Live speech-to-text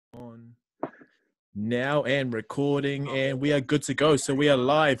Now and recording, and we are good to go. So we are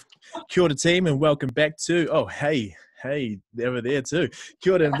live. Kia ora team, and welcome back to, hey, over there too.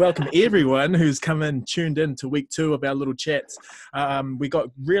 Kia ora, and welcome everyone who's come in, tuned in to week 2 of our little chats. We got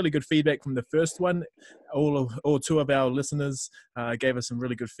really good feedback from the first one. All 2 of our listeners gave us some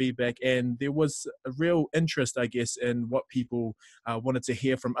really good feedback, and there was a real interest, I guess, in what people wanted to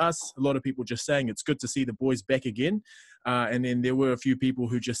hear from us. A lot of people just saying it's good to see the boys back again. And then there were a few people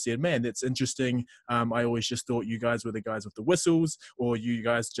who just said, man, that's interesting. I always just thought you guys were the guys with the whistles, or you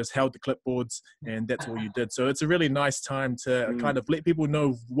guys just held the clipboards and that's all you did. So it's a really nice time to kind of let people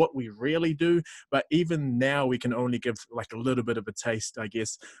know what we really do. But even now we can only give like a little bit of a taste, I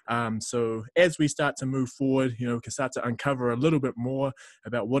guess. So as we start to move forward, we can start to uncover a little bit more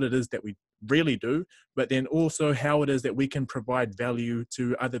about what it is that we really do, but then also how it is that we can provide value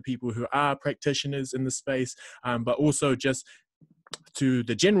to other people who are practitioners in the space, but also just to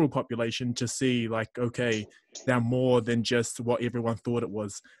the general population to see like, okay, they're more than just what everyone thought it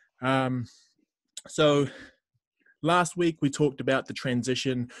was. So last week, we talked about the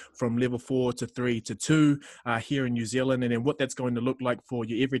transition from level 4 to 3 to 2 here in New Zealand, and then what that's going to look like for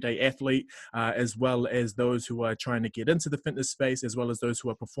your everyday athlete, as well as those who are trying to get into the fitness space, as well as those who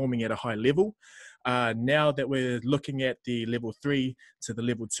are performing at a high level. Now that we're looking at the level 3 to the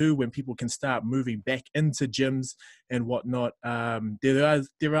level 2, when people can start moving back into gyms and whatnot, there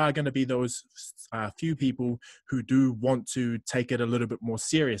are going to be those few people who do want to take it a little bit more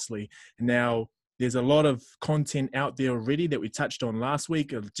seriously. Now, there's a lot of content out there already that we touched on last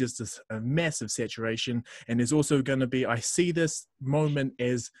week, of just a massive saturation. And there's also going to be, I see this moment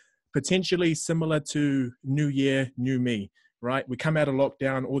as potentially similar to New Year, New Me, right? We come out of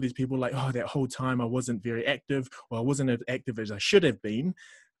lockdown, all these people like, oh, that whole time I wasn't very active, or I wasn't as active as I should have been.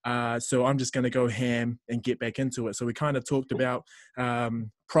 So I'm just going to go ham and get back into it. So we kind of talked about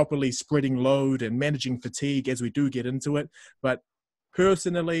properly spreading load and managing fatigue as we do get into it. But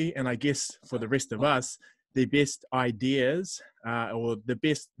personally, and I guess for the rest of us, the best ideas or the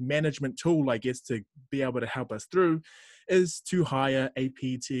best management tool, I guess, to be able to help us through is to hire a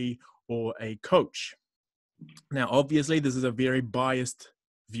PT or a coach. Now, obviously, this is a very biased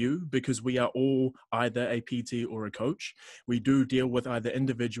view because we are all either a PT or a coach. We do deal with either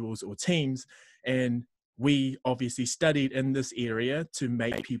individuals or teams, and we obviously studied in this area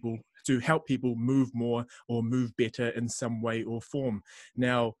to help people move more or move better in some way or form.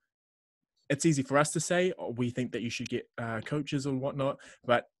 Now, it's easy for us to say, we think that you should get coaches or whatnot,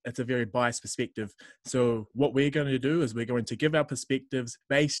 but it's a very biased perspective. So what we're going to do is we're going to give our perspectives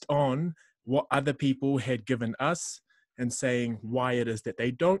based on what other people had given us and saying why it is that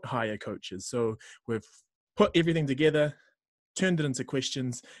they don't hire coaches. So we've put everything together, turned it into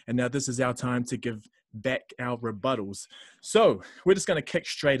questions, and now this is our time to give back our rebuttals. So we're just going to kick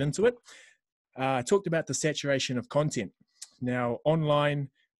straight into it. I talked about the saturation of content. Now, online,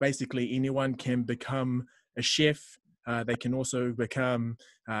 basically anyone can become a chef. They can also become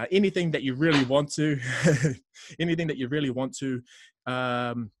anything that you really want to,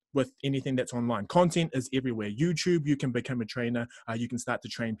 with anything that's online. Content is everywhere. YouTube, you can become a trainer. You can start to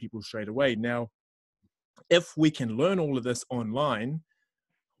train people straight away. Now, if we can learn all of this online,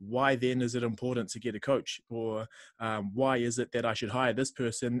 why then is it important to get a coach? Or why is it that I should hire this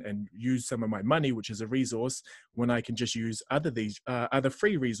person and use some of my money, which is a resource, when I can just use other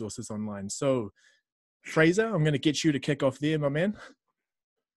free resources online? So, Fraser, I'm going to get you to kick off there, my man.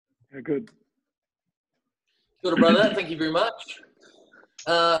 Yeah, good. Good, brother. Thank you very much.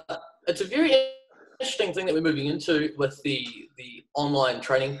 It's a very interesting thing that we're moving into with the online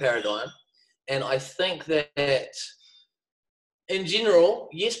training paradigm. And I think that in general,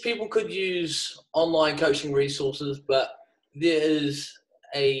 yes, people could use online coaching resources, but there is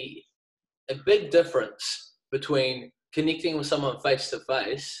a big difference between connecting with someone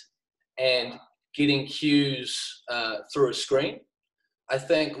face-to-face and getting cues through a screen. I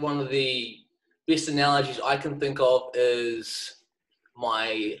think one of the best analogies I can think of is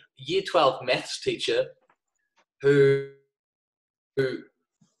my year 12 maths teacher who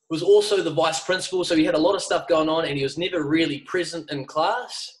was also the vice principal, so he had a lot of stuff going on and he was never really present in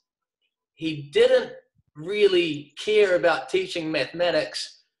class. He didn't really care about teaching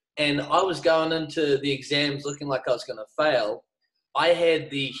mathematics, and I was going into the exams looking like I was going to fail. I had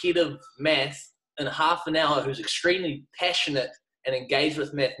the head of math in half an hour who's extremely passionate and engaged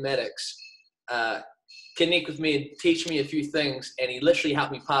with mathematics, connect with me and teach me a few things, and he literally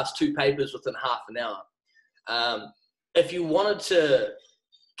helped me pass 2 papers within half an hour. If you wanted to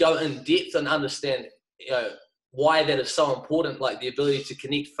go in depth and understand why that is so important, like the ability to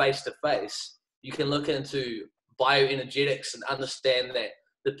connect face to face, you can look into bioenergetics and understand that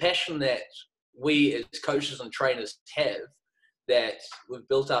the passion that we as coaches and trainers have, that we've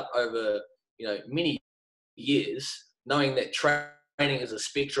built up over, many years, knowing that training is a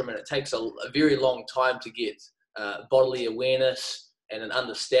spectrum and it takes a very long time to get bodily awareness and an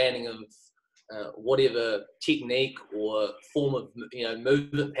understanding of whatever technique or form of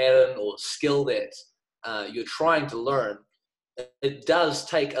movement pattern or skill that you're trying to learn. It does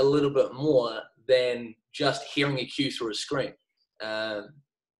take a little bit more than just hearing a cue through a screen.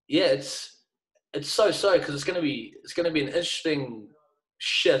 It's so because it's going to be an interesting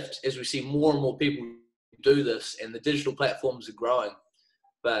shift as we see more and more people do this, and the digital platforms are growing.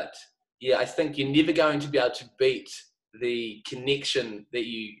 But yeah, I think you're never going to be able to beat the connection that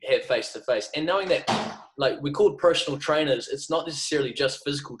you have face to face. And knowing that, like, we're called personal trainers, it's not necessarily just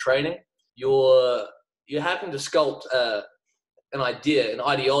physical training. You're having to sculpt an idea, an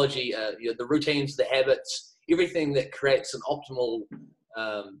ideology, the routines, the habits, everything that creates an optimal,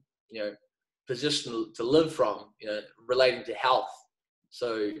 position to live from, relating to health.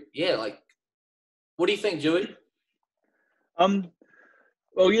 So yeah, like, what do you think, Dewey?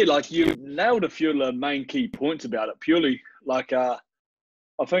 Well, yeah, like you nailed a few of the main key points about it. Purely, like, I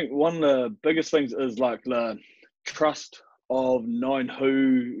think one of the biggest things is like the trust of knowing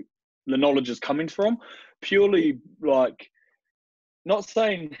who the knowledge is coming from. Purely, like, not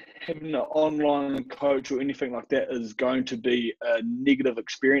saying having an online coach or anything like that is going to be a negative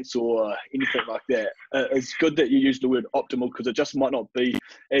experience or anything like that. It's good that you use the word optimal, because it just might not be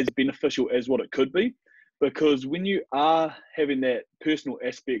as beneficial as what it could be. Because when you are having that personal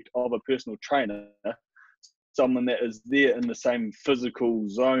aspect of a personal trainer, someone that is there in the same physical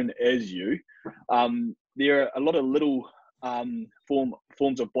zone as you, there are a lot of little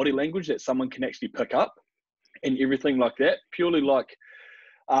forms of body language that someone can actually pick up and everything like that. Purely like,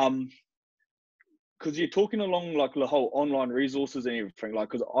 because you're talking along like the whole online resources and everything,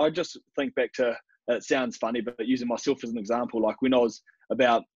 like, because I just think back to, it sounds funny, but using myself as an example, like when I was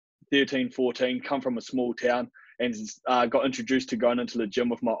about 13, 14, come from a small town and got introduced to going into the gym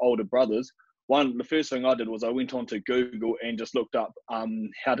with my older brothers. The first thing I did was I went onto Google and just looked up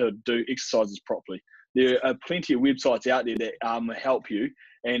how to do exercises properly. There are plenty of websites out there that help you,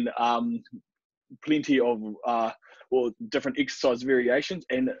 and plenty of different exercise variations.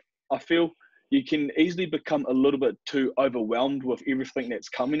 And I feel you can easily become a little bit too overwhelmed with everything that's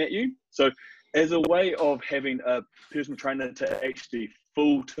coming at you. So as a way of having a personal trainer to actually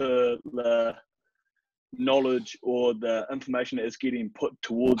filter the knowledge or the information that is getting put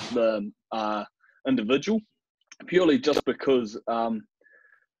towards the individual, purely just because,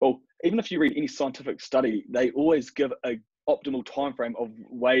 even if you read any scientific study, they always give an optimal time frame of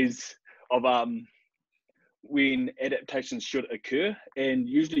ways of when adaptations should occur, and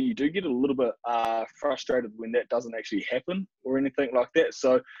usually you do get a little bit frustrated when that doesn't actually happen or anything like that.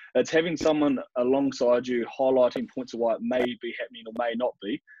 So it's having someone alongside you highlighting points of why it may be happening or may not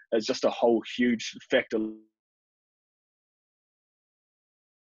be. It's just a whole huge factor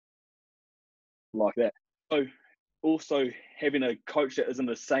like that. So also having a coach that is in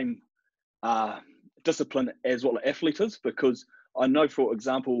the same discipline as what the athlete is, because I know, for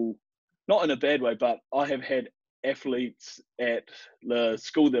example, not in a bad way, but I have had athletes at the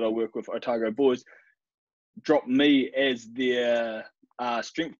school that I work with, Otago Boys, drop me as their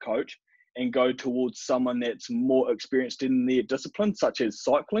strength coach and go towards someone that's more experienced in their discipline, such as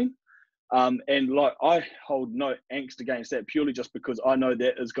cycling. And like, I hold no angst against that, purely just because I know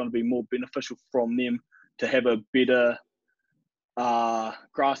that is going to be more beneficial from them to have a better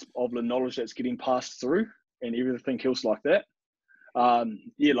grasp of the knowledge that's getting passed through and everything else like that.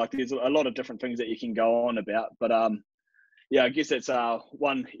 Like, there's a lot of different things that you can go on about, but I guess that's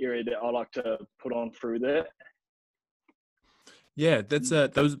one area that I like to put on through that. Yeah, that's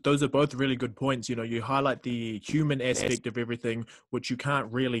those are both really good points. You highlight the human aspect of everything, which you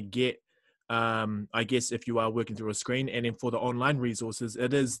can't really get, I guess, if you are working through a screen. And then for the online resources,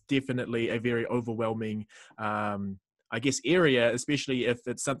 it is definitely a very overwhelming I guess, area, especially if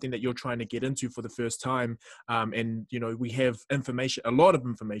it's something that you're trying to get into for the first time. And, we have information, a lot of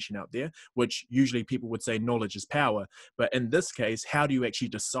information out there, which usually people would say knowledge is power. But in this case, how do you actually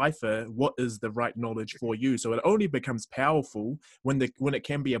decipher what is the right knowledge for you? So it only becomes powerful when it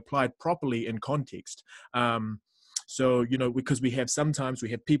can be applied properly in context. So, because sometimes we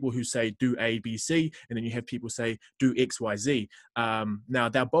have people who say do A, B, C, and then you have people say do X, Y, Z. Now,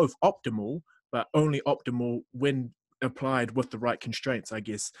 they're both optimal, but only optimal when applied with the right constraints, I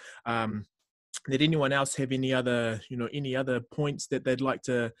guess. Did anyone else have any other points that they'd like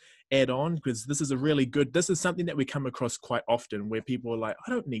to add on? Because this is something that we come across quite often, where people are like, I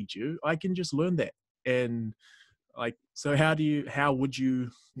don't need you, I can just learn that. And Like, so how would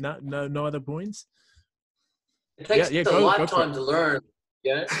you, no other points? It takes Yeah, a go for lifetime it. to learn,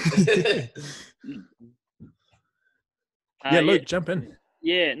 you know? Yeah, Luke, jump in.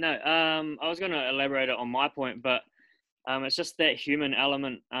 Yeah, no, I was going to elaborate on my point, but it's just that human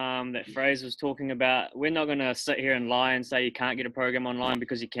element that Fraser was talking about. We're not going to sit here and lie and say you can't get a program online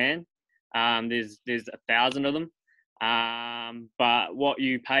because you can. There's 1,000 of them. But what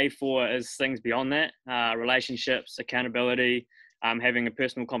you pay for is things beyond that, relationships, accountability, having a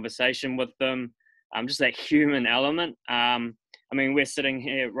personal conversation with them, just that human element. I mean, we're sitting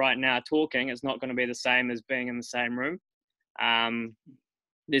here right now talking. It's not going to be the same as being in the same room.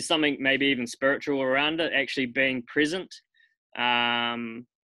 There's something maybe even spiritual around it, actually being present.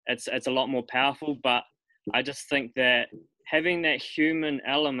 It's a lot more powerful, but I just think that having that human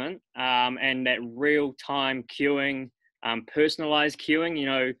element and that real-time queuing, personalized queuing, you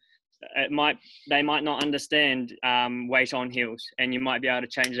know, they might not understand weight on heels, and you might be able to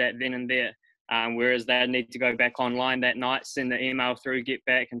change that then and there. Whereas they need to go back online that night, send the email through, get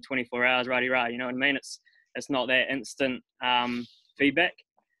back in 24 hours, rah-de-rah, you know what I mean? It's not that instant feedback.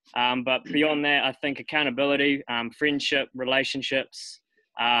 But beyond that, I think accountability, friendship, relationships,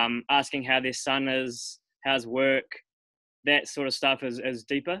 asking how their son is, how's work, that sort of stuff is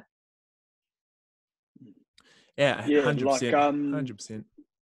deeper. Yeah, 100%. Like 100%.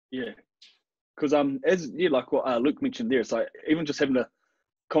 Yeah, because like what Luke mentioned there, it's like even just having a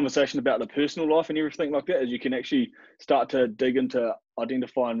conversation about the personal life and everything like that, is you can actually start to dig into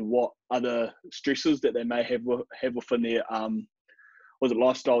identifying what other stresses that they may have within their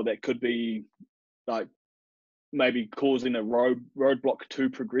lifestyle that could be like maybe causing a roadblock to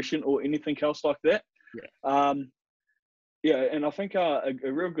progression or anything else like that. Yeah, and I think a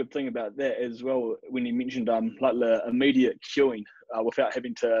real good thing about that as well, when you mentioned like the immediate queuing without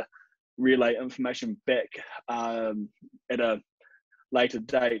having to relay information back at a later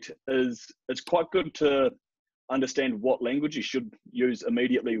date, is it's quite good to understand what language you should use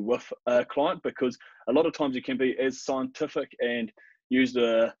immediately with a client, because a lot of times you can be as scientific and use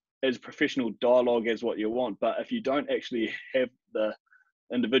as professional dialogue as what you want, but if you don't actually have the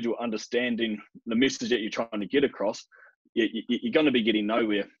individual understanding the message that you're trying to get across, you're going to be getting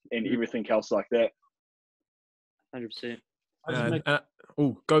nowhere and everything else like that. 100%.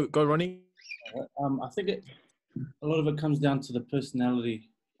 Go Ronnie. I think a lot of it comes down to the personality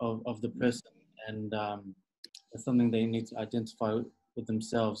of the person, and it's something they need to identify with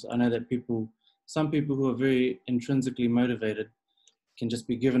themselves. I know that some people who are very intrinsically motivated can just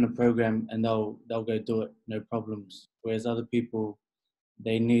be given a program and they'll go do it, no problems. Whereas other people,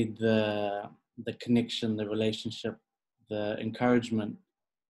 they need the connection, the relationship, the encouragement,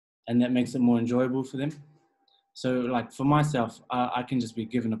 and that makes it more enjoyable for them. So like for myself, I can just be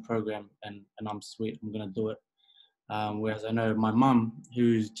given a program and I'm sweet, I'm gonna do it. Whereas I know my mum,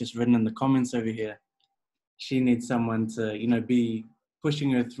 who's just written in the comments over here, she needs someone to, you know, be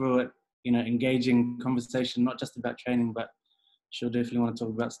pushing her through it, you know, engaging conversation, not just about training, but she'll definitely want to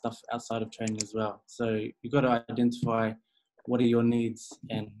talk about stuff outside of training as well. So you've got to identify what are your needs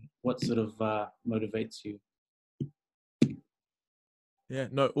and what sort of motivates you. Yeah,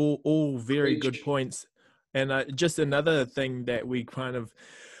 no, all very good points. And just another thing that we kind of,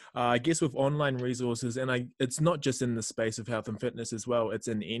 I guess with online resources, and it's not just in the space of health and fitness as well, it's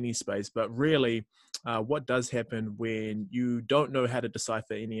in any space, but really what does happen when you don't know how to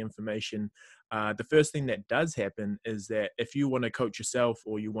decipher any information, the first thing that does happen is that if you want to coach yourself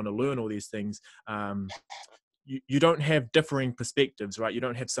or you want to learn all these things, you don't have differing perspectives, right? You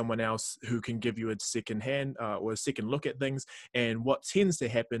don't have someone else who can give you a second hand or a second look at things. And what tends to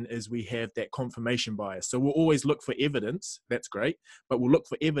happen is we have that confirmation bias. So we'll always look for evidence. That's great. But we'll look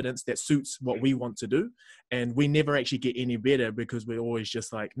for evidence that suits what we want to do. And we never actually get any better because we're always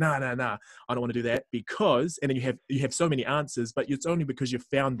just like, nah, I don't want to do that because, and then you have so many answers, but it's only because you've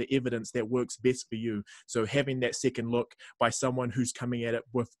found the evidence that works best for you. So having that second look by someone who's coming at it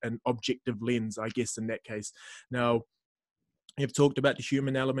with an objective lens, I guess in that case. Now, you've talked about the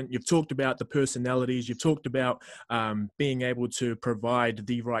human element, you've talked about the personalities, you've talked about being able to provide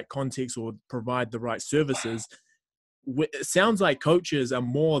the right context or provide the right services. It sounds like coaches are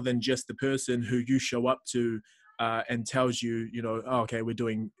more than just the person who you show up to and tells you, you know, oh, okay, we're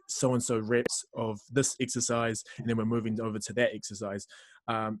doing so-and-so reps of this exercise, and then we're moving over to that exercise.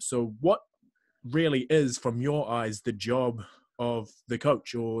 So what really is, from your eyes, the job of the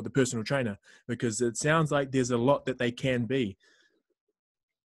coach or the personal trainer? Because it sounds like there's a lot that they can be.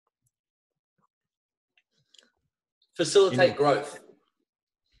 Facilitate growth.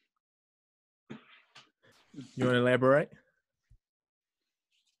 You want to elaborate?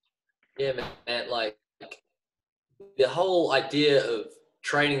 Yeah, man. Like the whole idea of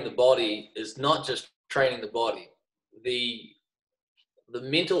training the body is not just training the body. The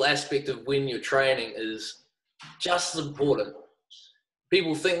mental aspect of when you're training is just as important.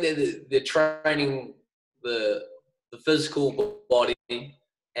 People think that they're training the physical body,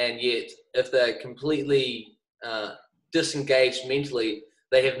 and yet if they're completely disengaged mentally,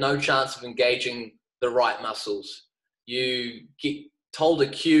 they have no chance of engaging the right muscles. You get told a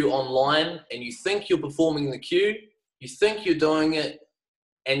cue online and you think you're performing the cue, you think you're doing it,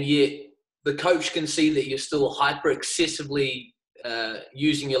 and yet the coach can see that you're still hyper excessively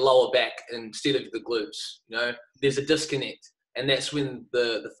using your lower back instead of the glutes. You know, there's a disconnect, and that's when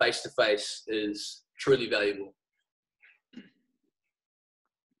the face-to-face is truly valuable.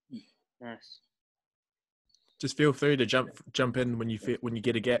 Nice. Just feel free to jump in when you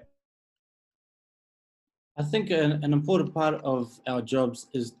get a gap. I think an important part of our jobs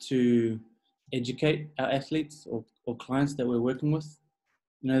is to educate our athletes or clients that we're working with.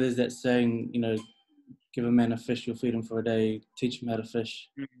 You know, there's that saying, you know, give a man a fish, you'll feed him for a day, teach him how to fish.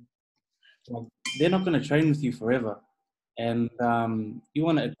 Mm-hmm. Like, they're not going to train with you forever. And you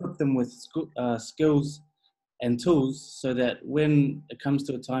want to equip them with skills and tools so that when it comes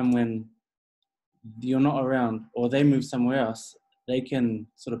to a time when you're not around or they move somewhere else, they can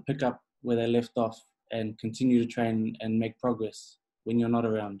sort of pick up where they left off and continue to train and make progress when you're not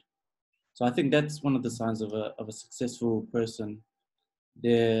around. So I think that's one of the signs of a successful person.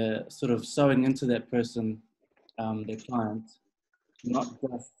 They're sort of sewing into that person, their client, not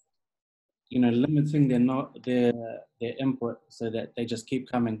just, you know, limiting their input so that they just keep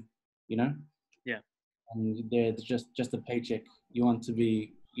coming, you know? Yeah. And they're just a paycheck. You want to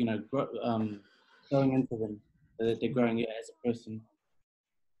be, you know, sewing into them so that they're growing as a person.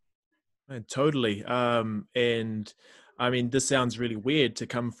 Totally. And I mean, this sounds really weird to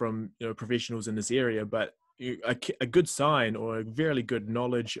come from, you know, professionals in this area, but a good sign or a very good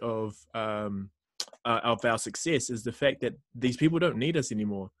knowledge of our success is the fact that these people don't need us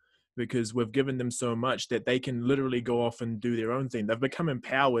anymore, because we've given them so much that they can literally go off and do their own thing. They've become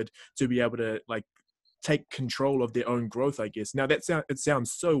empowered to be able to like take control of their own growth, I guess. Now it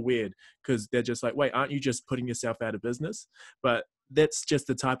sounds so weird because they're just like, wait, aren't you just putting yourself out of business? But that's just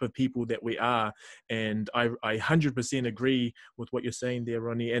the type of people that we are. And I 100% agree with what you're saying there,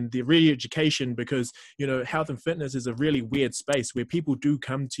 Ronnie, and the re-education, because, you know, health and fitness is a really weird space where people do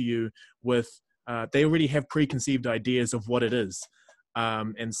come to you with, they already have preconceived ideas of what it is.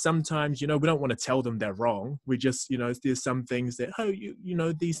 And sometimes, you know, we don't want to tell them they're wrong. We just, you know, there's some things that, oh, you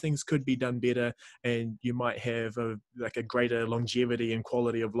know, these things could be done better, and you might have a greater longevity and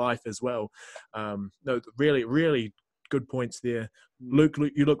quality of life as well. No, really, really good points there. Luke,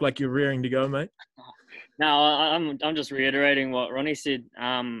 you look like you're rearing to go, mate. No, I'm just reiterating what Ronnie said.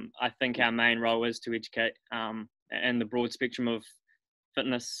 I think our main role is to educate in the broad spectrum of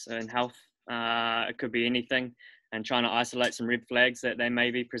fitness and health. It could be anything, and trying to isolate some red flags that they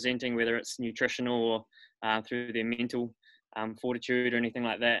may be presenting, whether it's nutritional or through their mental fortitude or anything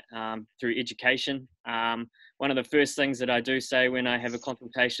like that, through education. One of the first things that I do say when I have a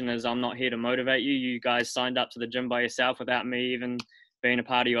consultation is, I'm not here to motivate you. You guys signed up to the gym by yourself without me even being a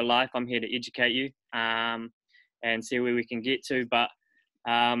part of your life. I'm here to educate you and see where we can get to. But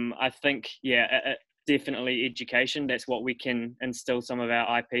I think, yeah, definitely education. That's what we can instill some of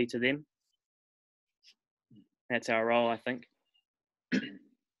our IP to them. That's our role, I think. Yeah.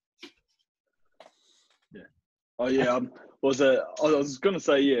 Oh yeah. I was going to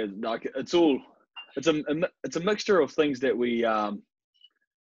say, yeah, like it's a mixture of things that we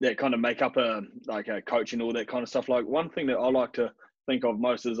that kind of make up a coach and all that kind of stuff. Like one thing that I like to think of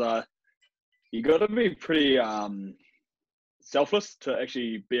most is you got to be pretty selfless to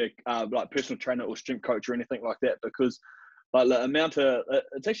actually be a like personal trainer or strength coach or anything like that, because like the amount of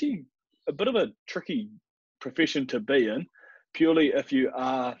it's actually a bit of a tricky profession to be in, purely if you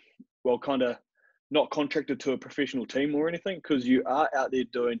are kind of not contracted to a professional team or anything, because you are out there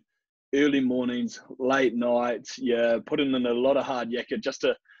doing early mornings, late nights. Yeah, putting in a lot of hard yakka just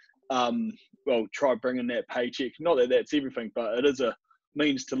to try bringing that paycheck. Not that that's everything, but it is a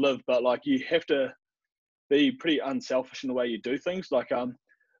means to live. But like you have to be pretty unselfish in the way you do things. Like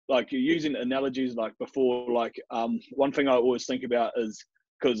you're using analogies like before. Like one thing I always think about is,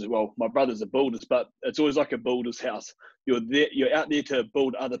 because my brother's a builder, but it's always like a builder's house. You're out there to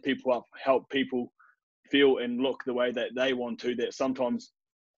build other people up, help people feel and look the way that they want to. That sometimes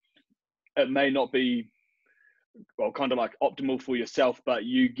it may not be kind of like optimal for yourself, but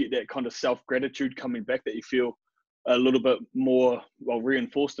you get that kind of self-gratitude coming back, that you feel a little bit more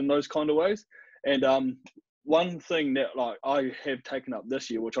reinforced in those kind of ways. And one thing that like I have taken up this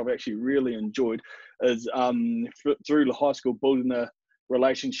year, which I've actually really enjoyed, is through the high school building a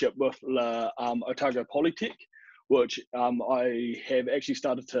relationship with Otago Polytech, which I have actually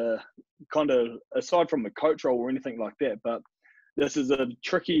started to kind of, aside from a coach role or anything like that, but this is a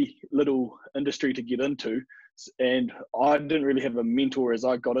tricky little industry to get into. And I didn't really have a mentor as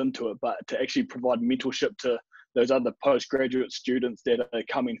I got into it, but to actually provide mentorship to those other postgraduate students that are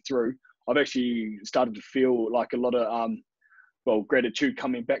coming through, I've actually started to feel like a lot of gratitude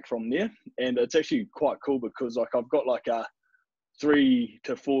coming back from there. And it's actually quite cool because like I've got like 3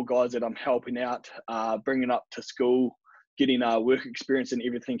 to 4 guys that I'm helping out, bringing up to school, getting work experience and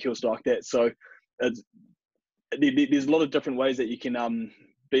everything else like that. So there's a lot of different ways that you can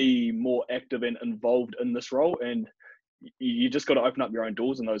be more active and involved in this role, and you just got to open up your own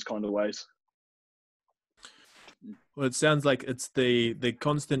doors in those kind of ways. Well, it sounds like it's the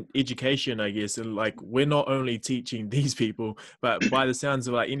constant education, I guess, and like we're not only teaching these people, but by the sounds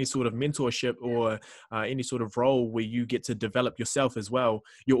of like any sort of mentorship or any sort of role where you get to develop yourself as well,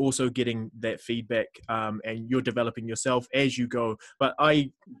 you're also getting that feedback, and you're developing yourself as you go. But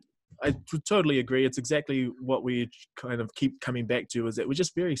I totally agree. It's exactly what we kind of keep coming back to, is that we're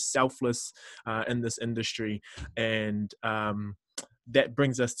just very selfless in this industry. And that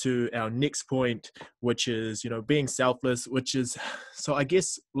brings us to our next point, which is, being selfless, which is, so I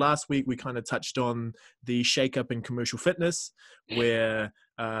guess last week we kind of touched on the shake-up in commercial fitness, where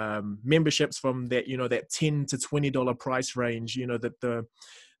memberships from that, that $10 to $20 price range,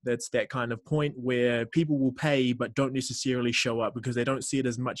 that's that kind of point where people will pay but don't necessarily show up because they don't see it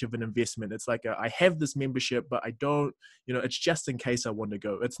as much of an investment. It's like, I have this membership, but I don't, it's just in case I want to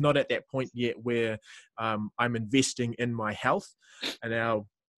go. It's not at that point yet where I'm investing in my health. And now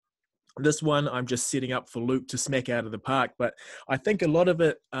this one, I'm just setting up for Luke to smack out of the park. But I think a lot of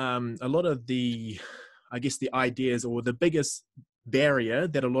it, a lot of the, I guess the ideas or the biggest barrier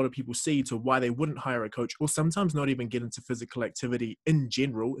that a lot of people see to why they wouldn't hire a coach, or sometimes not even get into physical activity in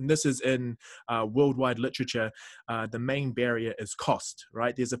general, and this is in worldwide literature, the main barrier is cost,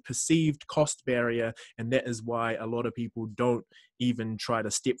 right? There's a perceived cost barrier, and that is why a lot of people don't even try to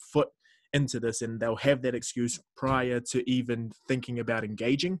step foot into this, and they'll have that excuse prior to even thinking about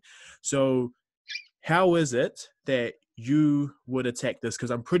engaging. So how is it that you would attack this?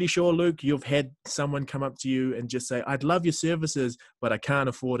 Because I'm pretty sure, Luke, you've had someone come up to you and just say, I'd love your services, but I can't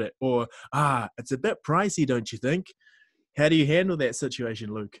afford it. Or, it's a bit pricey, don't you think? How do you handle that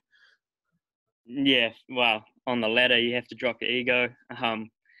situation, Luke? Yeah, well, on the latter, you have to drop your ego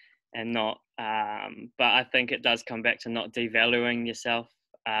and not, but I think it does come back to not devaluing yourself.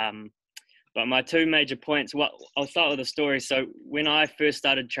 But my 2 major points, I'll start with a story. So when I first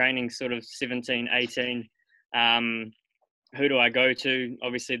started training, sort of 17, 18, who do I go to?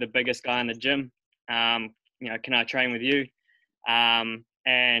 Obviously the biggest guy in the gym. Can I train with you?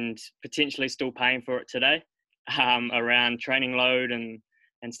 And potentially still paying for it today, around training load and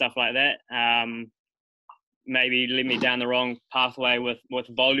stuff like that. Maybe led me down the wrong pathway with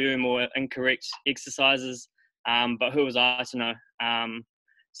volume or incorrect exercises. But who was I to know?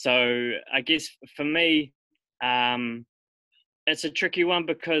 So I guess for me, it's a tricky one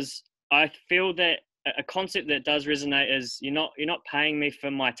because I feel that a concept that does resonate is you're not paying me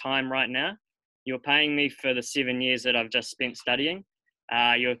for my time right now. You're paying me for the 7 years that I've just spent studying.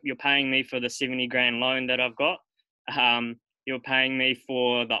 You're paying me for the 70 grand loan that I've got. You're paying me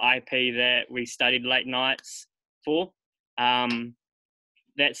for the IP that we studied late nights for.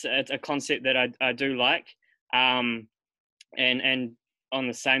 It's a concept that I do like. And on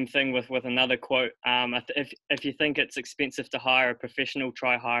the same thing with another quote, if you think it's expensive to hire a professional,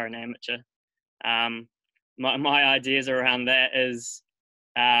 try hire an amateur. My ideas around that is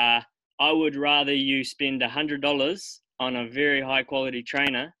I would rather you spend $100 on a very high quality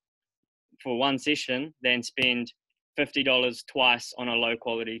trainer for one session than spend $50 twice on a low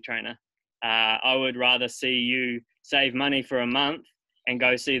quality trainer. I would rather see you save money for a month and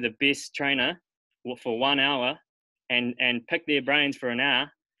go see the best trainer for 1 hour and pick their brains for an hour,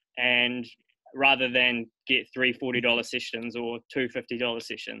 and rather than get 3 $40 sessions or 2 $50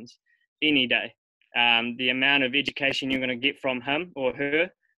 sessions any day. The amount of education you're going to get from him or her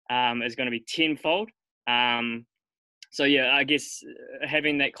is going to be tenfold. So yeah, I guess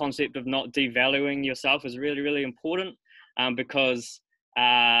having that concept of not devaluing yourself is really, really important, because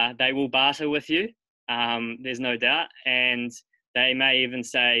they will barter with you. There's no doubt. And they may even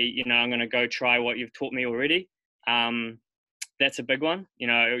say, I'm going to go try what you've taught me already. That's a big one.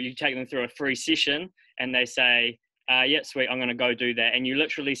 You take them through a free session and they say, yeah, sweet, I'm going to go do that. And you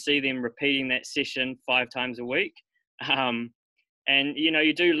literally see them repeating that session 5 times a week. And and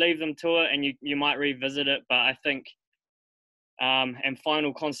you do leave them to it, and you might revisit it. But I think, and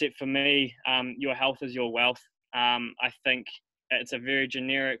final concept for me, your health is your wealth. I think it's a very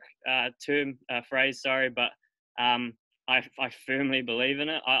generic phrase, but I firmly believe in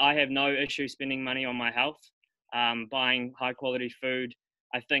it. I have no issue spending money on my health, buying high quality food.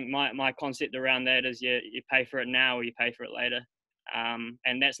 I think my concept around that is you pay for it now or you pay for it later.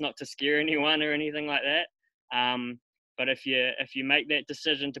 And that's not to scare anyone or anything like that. But if you make that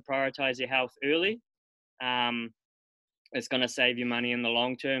decision to prioritize your health early, it's going to save you money in the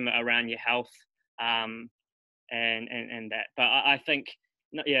long term around your health, and that. But I think,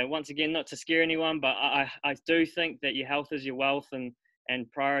 once again, not to scare anyone, but I do think that your health is your wealth, and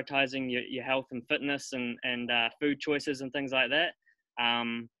prioritizing your health and fitness and food choices and things like that.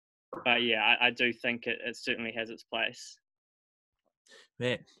 But yeah, I do think it certainly has its place.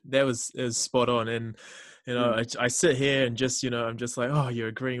 Man, that is spot on. And I sit here and just I'm just like, oh, you're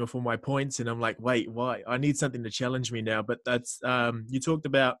agreeing with all my points, and I'm like, wait, why? I need something to challenge me now. But that's you talked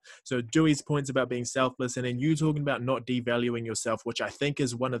about, so Dewey's points about being selfless, and then you talking about not devaluing yourself, which I think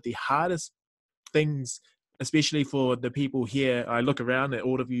is one of the hardest things, especially for the people here. I look around at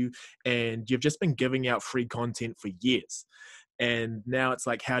all of you, and you've just been giving out free content for years, and now it's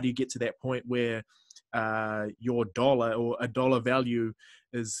like, how do you get to that point where your dollar or a dollar value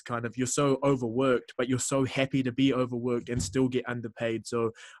is kind of, you're so overworked, but you're so happy to be overworked and still get underpaid?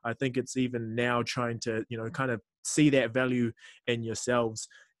 So I think it's even now trying to kind of see that value in yourselves.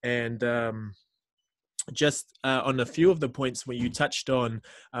 And just on a few of the points where you touched on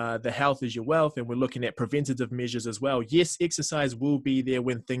the health is your wealth, and we're looking at preventative measures as well. Yes, exercise will be there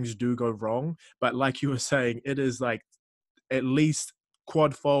when things do go wrong, but like you were saying, it is like at least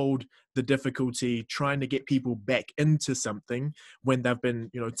quadfold the difficulty trying to get people back into something when they've been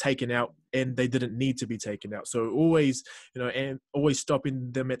taken out and they didn't need to be taken out. So always and always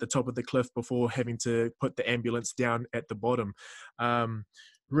stopping them at the top of the cliff before having to put the ambulance down at the bottom.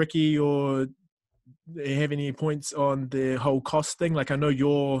 Ricky, or do you have any points on the whole cost thing? Like, I know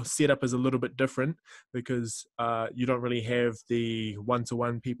your setup is a little bit different because you don't really have the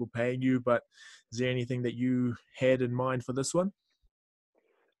one-to-one people paying you, but is there anything that you had in mind for this one?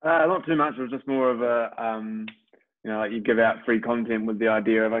 Not too much. It was just more of a, like you give out free content with the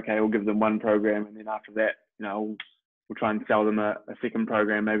idea of, okay, we'll give them one program, and then after that, we'll try and sell them a second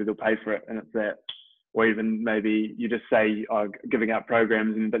program. Maybe they'll pay for it, and it's that. Or even maybe you just say, giving out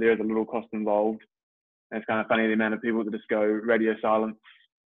programs, but there is a little cost involved. And it's kind of funny the amount of people that just go radio silence,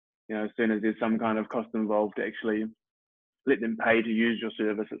 as soon as there's some kind of cost involved to actually let them pay to use your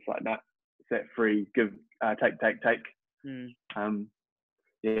service. It's like that. It's that free give, take.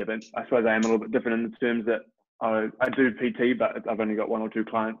 Yeah, but I suppose I am a little bit different in the terms that I do PT, but I've only got one or two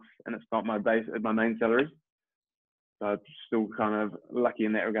clients, and it's not my main salary. So I'm still kind of lucky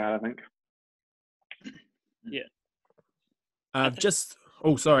in that regard, I think. Yeah.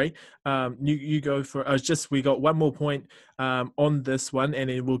 Sorry. You go for. We got one more point on this one, and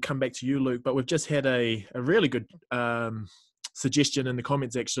then we'll come back to you, Luke. But we've just had a really good suggestion in the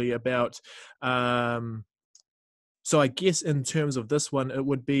comments actually about. So I guess in terms of this one, it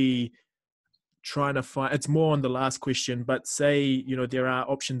would be trying to find, it's more on the last question, but say, there are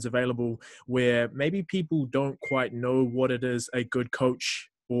options available where maybe people don't quite know what it is a good coach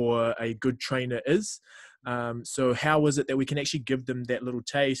or a good trainer is. So how is it that we can actually give them that little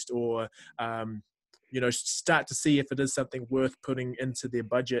taste, or start to see if it is something worth putting into their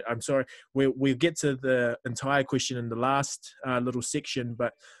budget? I'm sorry, we'll get to the entire question in the last little section,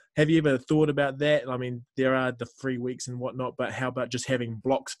 but have you ever thought about that? I mean, there are the 3 weeks and whatnot, but how about just having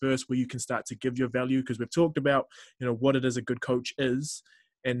blocks first where you can start to give your value? Because we've talked about, what it is a good coach is,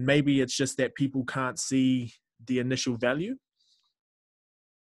 and maybe it's just that people can't see the initial value.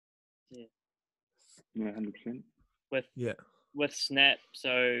 Yeah, 100%. With Snap,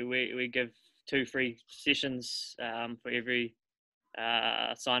 so we give 2 free sessions for every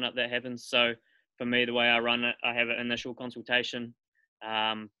sign up that happens. So for me, the way I run it, I have an initial consultation,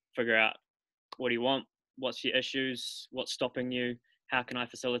 figure out what do you want, what's your issues, what's stopping you, how can I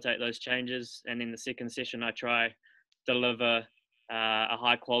facilitate those changes, and in the second session I try deliver a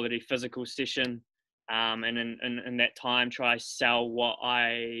high quality physical session, and in that time try sell what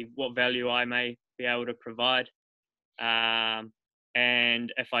value I may be able to provide,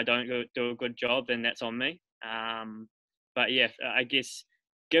 and if I don't do a good job, then that's on me. But yeah, I guess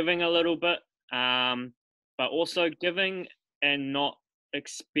giving a little bit, but also giving and not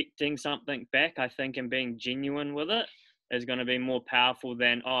expecting something back, I think, and being genuine with it is going to be more powerful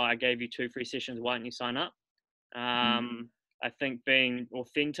than, I gave you 2 free sessions, why don't you sign up? I think being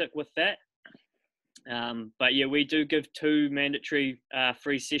authentic with that But yeah, we do give 2 mandatory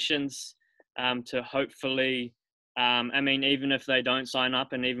free sessions to hopefully, I mean, even if they don't sign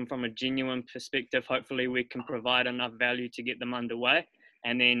up, and even from a genuine perspective, hopefully we can provide enough value to get them underway.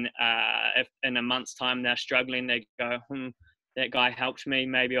 And then if in a month's time they're struggling, they go, that guy helped me,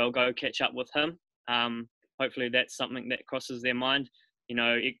 maybe I'll go catch up with him. Hopefully that's something that crosses their mind. You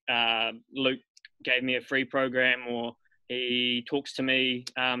know, Luke gave me a free program, or he talks to me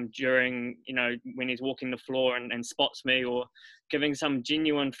during, you know, when he's walking the floor and spots me, or giving some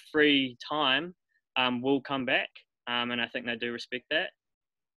genuine free time will come back. And I think they do respect that.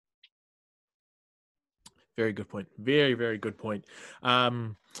 Very good point. Very, very good point.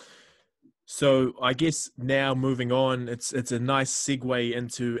 So I guess now moving on, it's a nice segue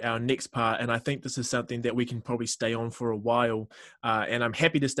into our next part. And I think this is something that we can probably stay on for a while. And I'm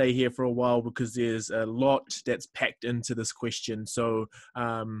happy to stay here for a while because there's a lot that's packed into this question. So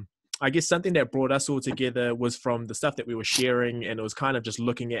I guess something that brought us all together was from the stuff that we were sharing, and it was kind of just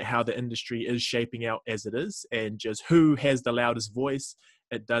looking at how the industry is shaping out as it is, and just who has the loudest voice.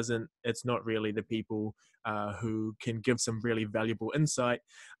 It's not really the people who can give some really valuable insight.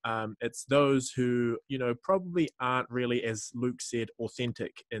 It's those who, you know, probably aren't really, as Luke said,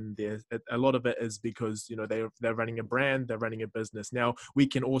 authentic in their. A lot of it is because, you know, they're running a brand, they're running a business. Now, we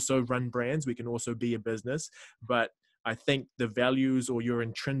can also run brands, we can also be a business, but I think the values or your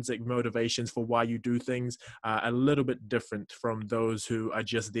intrinsic motivations for why you do things are a little bit different from those who are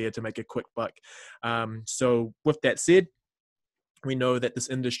just there to make a quick buck. So with that said, we know that this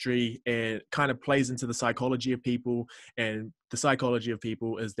industry kind of plays into the psychology of people, and the psychology of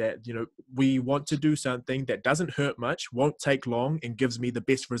people is that, you know, we want to do something that doesn't hurt much, won't take long, and gives me the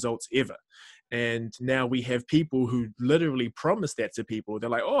best results ever. And now we have people who literally promise that to people. They're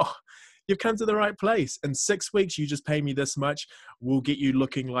like, oh, you've come to the right place. In 6 weeks, you just pay me this much. We'll get you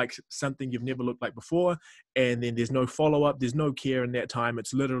looking like something you've never looked like before. And then there's no follow-up. There's no care in that time.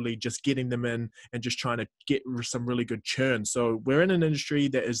 It's literally just getting them in and just trying to get some really good churn. So we're in an industry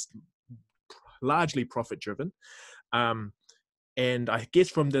that is largely profit-driven. And I guess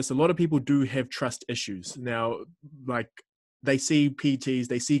from this, a lot of people do have trust issues. Now, like, they see PTs,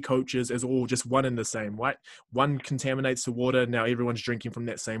 they see coaches as all just one and the same, right? One contaminates the water. Now everyone's drinking from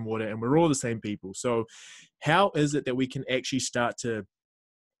that same water, and we're all the same people. So how is it that we can actually start to,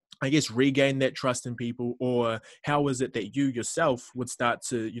 I guess, regain that trust in people? Or how is it that you yourself would start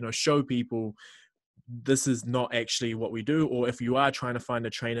to, you know, show people this is not actually what we do? Or if you are trying to find a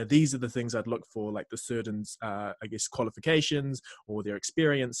trainer, these are the things I'd look for, like the certain, I guess, qualifications or their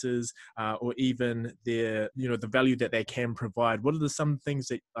experiences, or even their, you know, the value that they can provide. What are some things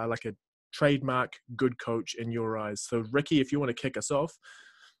that are like a trademark good coach in your eyes? So Ricky, if you want to kick us off.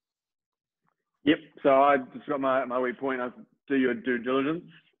 Yep. So I just got my weak point. I do your due diligence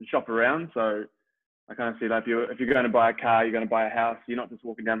and shop around. So I kind of see that if you're going to buy a car, you're going to buy a house, you're not just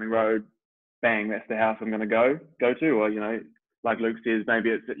walking down the road, bang, that's the house I'm going to go to. Or, you know, like Luke says, maybe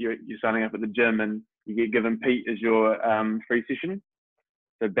it's that you're signing up at the gym and you get given Pete as your free session.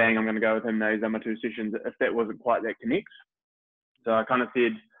 So bang, I'm going to go with him. Now he's done my 2 sessions. If that wasn't quite that connect. So I kind of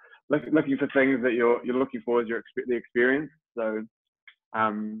said, looking for things that you're looking for is the experience. So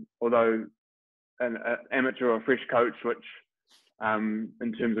although an amateur or a fresh coach, which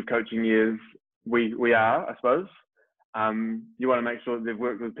in terms of coaching years, we are, I suppose, you want to make sure that they've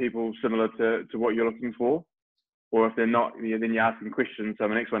worked with people similar to what you're looking for. Or if they're not, then you ask them questions. So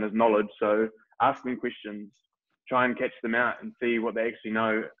the next one is knowledge. So ask them questions, try and catch them out and see what they actually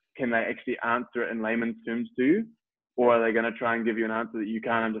know. Can they actually answer it in layman's terms to you? Or are they going to try and give you an answer that you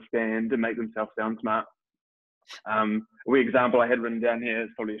can't understand and make themselves sound smart? A wee example I had written down here is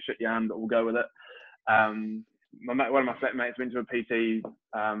probably a shit yarn, but we'll go with it. One of my flatmates went to a PT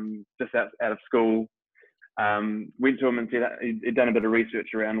just out of school. Went to him and said he'd done a bit of research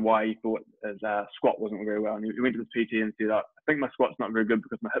around why he thought his squat wasn't very well. And he went to this PT and said, I think my squat's not very good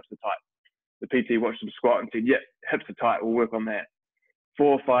because my hips are tight. The PT watched him squat and said, yeah, hips are tight, we'll work on that.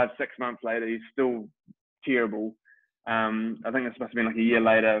 4, 5, 6 months later, he's still terrible. I think this must have been like a year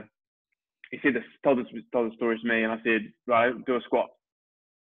later. He said told the story to me, and I said, right, do a squat.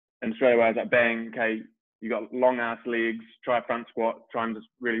 And straight away I was like, bang, okay, you got long ass legs, try a front squat, try and just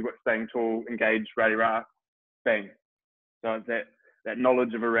really staying tall, engage, rah, bang. So it's that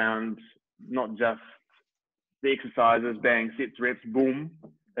knowledge of around not just the exercises, bang, sets, reps, boom.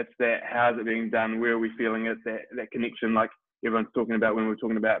 It's that, how's it being done, where are we feeling it, that connection like everyone's talking about when we're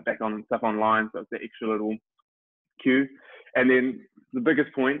talking about back on stuff online. So it's that extra little cue. And then the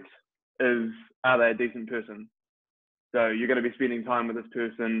biggest point is, are they a decent person? So you're going to be spending time with this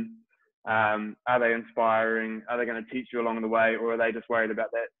person. Are they inspiring? Are they going to teach you along the way? Or are they just worried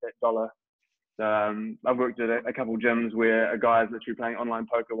about that dollar So I've worked at a couple of gyms where a guy is literally playing online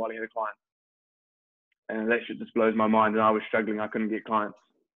poker while he had a client. And that shit just blows my mind. And I was struggling. I couldn't get clients.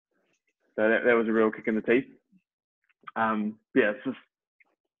 So that was a real kick in the teeth. Yeah, it's just,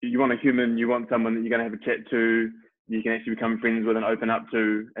 you want a human, you want someone that you're going to have a chat to, you can actually become friends with and open up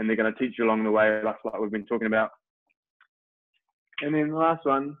to, and they're going to teach you along the way, like we've been talking about. And then the last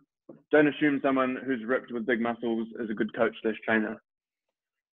one, don't assume someone who's ripped with big muscles is a good coach/trainer.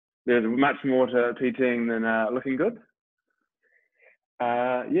 There's much more to PTing than looking good.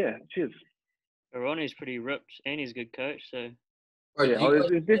 Yeah, cheers. Ronnie's pretty ripped and he's a good coach, so. Right, Yeah,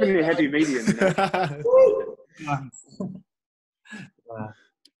 there's definitely a happy medium. You know?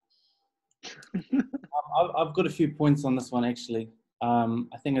 I've got a few points on this one actually.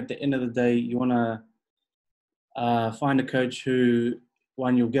 I think at the end of the day, you want to find a coach who,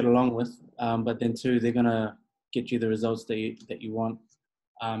 one, you'll get along with, but then two, they're going to get you the results that you want.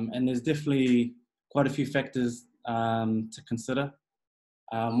 And there's definitely quite a few factors to consider.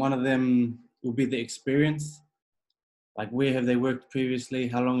 One of them will be the experience. Like, where have they worked previously?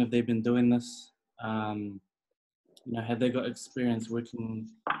 How long have they been doing this? You know, have they got experience working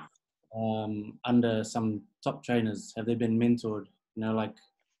under some top trainers? Have they been mentored? You know, like,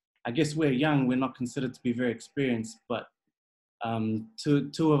 I guess we're young, we're not considered to be very experienced, but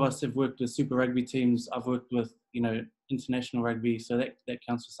two of us have worked with Super Rugby teams. I've worked with, you know, international rugby, so that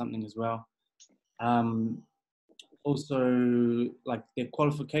counts for something as well. Also, like, their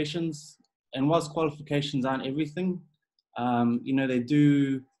qualifications, and whilst qualifications aren't everything, you know, they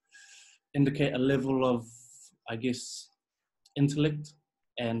do indicate a level of, I guess, intellect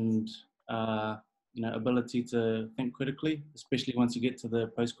and you know, ability to think critically, especially once you get to the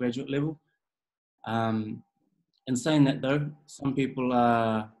postgraduate level. In saying that though, some people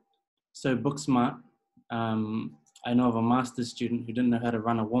are so book smart. I know of a master's student who didn't know how to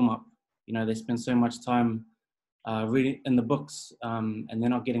run a warm-up. You know, they spend so much time reading in the books and they're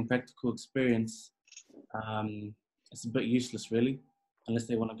not getting practical experience. It's a bit useless really, unless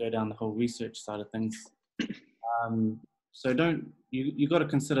they want to go down the whole research side of things. So you got to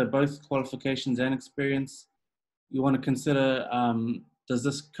consider both qualifications and experience. You want to consider, does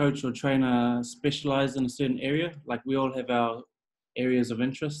this coach or trainer specialize in a certain area? Like, we all have our areas of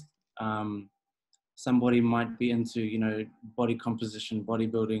interest. Somebody might be into, you know, body composition,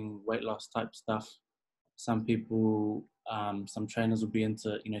 bodybuilding, weight loss type stuff. Some people, some trainers will be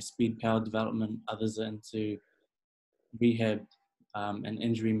into, you know, speed, power development. Others are into rehab and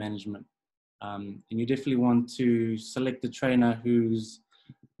injury management. And you definitely want to select a trainer whose,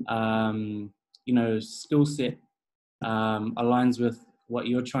 you know, skill set aligns with what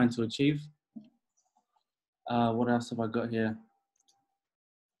you're trying to achieve. What else have I got here?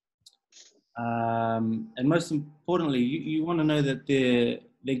 And most importantly, you want to know that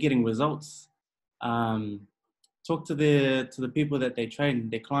they're getting results. Talk to the people that they train,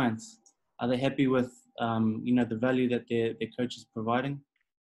 their clients. Are they happy with you know, the value that their coach is providing?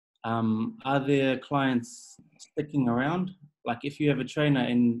 Are their clients sticking around? Like, if you have a trainer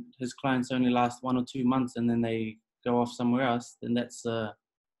and his clients only last 1 or 2 months and then they go off somewhere else, then that's a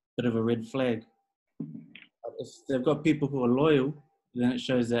bit of a red flag. But if they've got people who are loyal, then it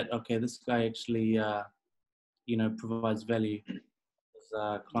shows that, okay, this guy actually, you know, provides value to his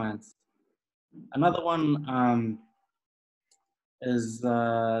clients. Another one is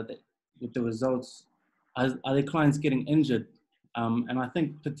with the results, are their clients getting injured? And I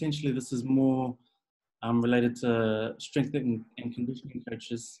think potentially this is more related to strength and conditioning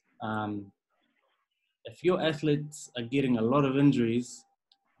coaches. If your athletes are getting a lot of injuries,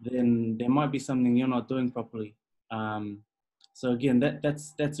 then there might be something you're not doing properly. So again,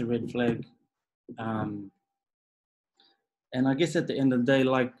 that's a red flag. And I guess at the end of the day,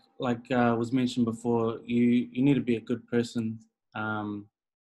 like was mentioned before, you need to be a good person.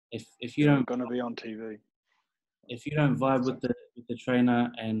 If you don't gonna be on TV. If you don't vibe with the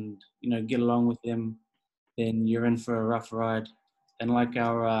trainer and, you know, get along with them, then you're in for a rough ride. And like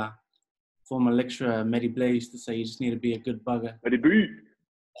our former lecturer Matty Blair used to say, you just need to be a good bugger. Matty B.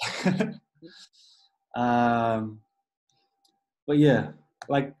 But yeah,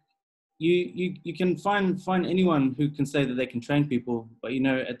 like, you can find anyone who can say that they can train people, but, you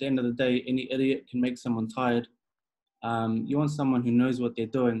know, at the end of the day, any idiot can make someone tired. You want someone who knows what they're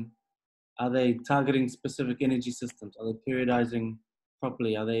doing. Are they targeting specific energy systems? Are they periodizing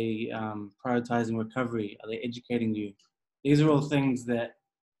properly? Are they prioritizing recovery? Are they educating you? These are all things that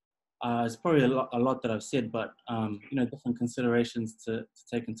it's probably a lot that I've said, but you know, different considerations to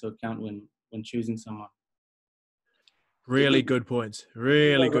take into account when choosing someone. Really good points.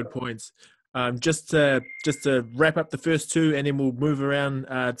 Really good points. Just to wrap up the first two, and then we'll move around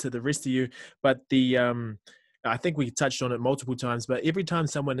to the rest of you. But I think we touched on it multiple times. But every time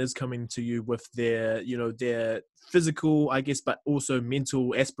someone is coming to you with their, their physical, I guess, but also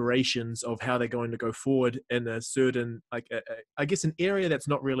mental aspirations of how they're going to go forward in a certain, I guess, an area that's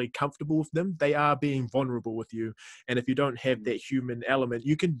not really comfortable with them, they are being vulnerable with you. And if you don't have that human element,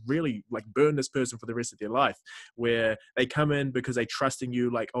 you can really burn this person for the rest of their life, where they come in because they trust in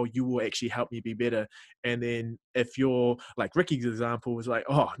you, oh, you will actually help me be better. And then if you're like Ricky's example was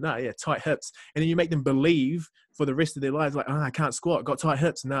oh no, yeah, tight hips, and then you make them believe for the rest of their lives, I can't squat, got tight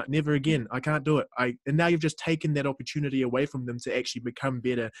hips, no, never again, I can't do it. And now you've just taken that opportunity away from them to actually become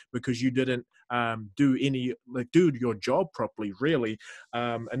better because you didn't do your job properly, really.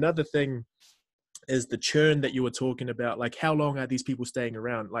 Another thing is the churn that you were talking about. How long are these people staying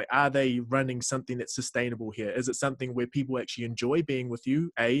around? Are they running something that's sustainable here? Is it something where people actually enjoy being with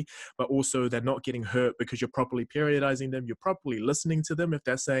you, but also they're not getting hurt because you're properly periodizing them, you're properly listening to them if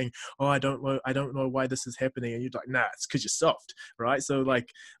they're saying, oh, I don't know why this is happening, and you're like, nah, it's because you're soft, right? So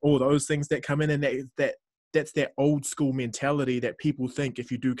all those things that come in, and that's that old school mentality that people think if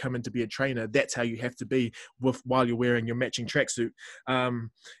you do come in to be a trainer, that's how you have to be while you're wearing your matching tracksuit.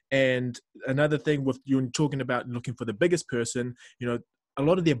 And another thing with you talking about looking for the biggest person, a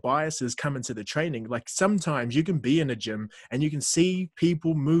lot of their biases come into the training. Sometimes you can be in a gym and you can see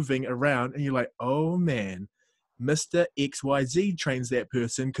people moving around and you're like, oh man, Mr. XYZ trains that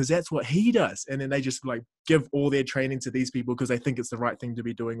person because that's what he does. And then they just give all their training to these people because they think it's the right thing to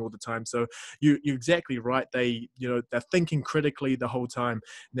be doing all the time. So you're exactly right. They're thinking critically the whole time.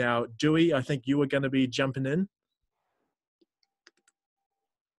 Now, Dewey, I think you were going to be jumping in.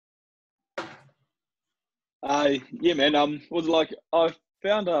 Yeah, man. I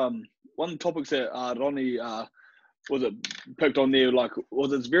found one of the topics that Ronnie picked on there,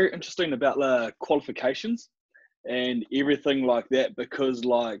 it's very interesting about the qualifications and everything like that, because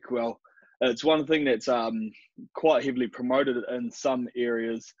it's one thing that's quite heavily promoted in some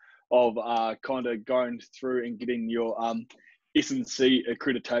areas of kind of going through and getting your S&C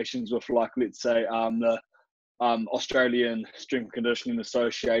accreditations with let's say the Australian Strength and Conditioning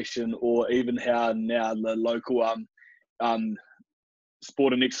Association, or even how now the local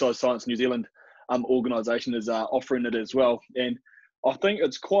Sport and Exercise Science New Zealand organisation is offering it as well. And I think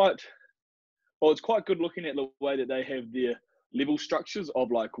it's quite good looking at the way that they have their level structures of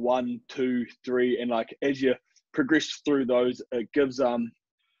 1, 2, 3, and as you progress through those, it gives a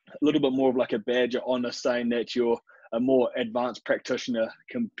little bit more of a badge of honour, saying that you're a more advanced practitioner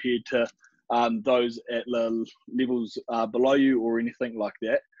compared to those at the levels below you or anything like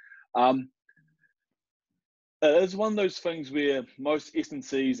that. It's one of those things where most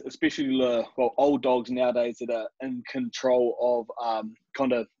S&Cs, especially old dogs nowadays that are in control of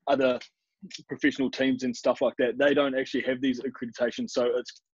kind of other professional teams and stuff like that, they don't actually have these accreditations. So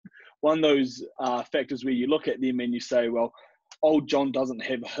it's one of those factors where you look at them and you say, well, old John doesn't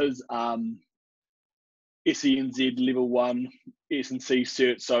have his SENZ level 1 S&C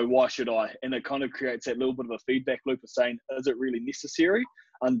cert, so why should I? And it kind of creates that little bit of a feedback loop of saying, is it really necessary,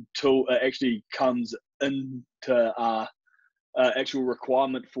 until it actually comes into actual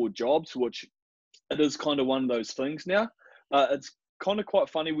requirement for jobs, which it is kind of one of those things now. It's kind of quite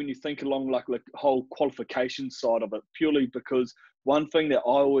funny when you think along the whole qualification side of it, purely because one thing that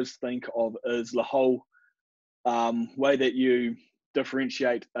I always think of is the whole way that you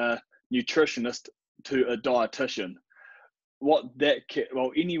differentiate a nutritionist to a dietitian.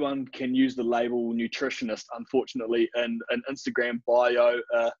 Anyone can use the label nutritionist, unfortunately, in an Instagram bio,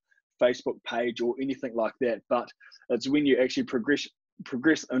 a Facebook page, or anything like that. But it's when you actually progress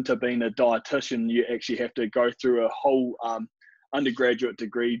into being a dietitian, you actually have to go through a whole undergraduate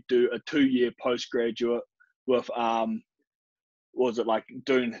degree, do a 2-year postgraduate with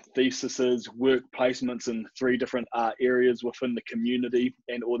doing theses, work placements in 3 different areas within the community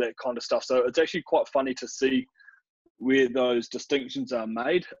and all that kind of stuff. So it's actually quite funny to see where those distinctions are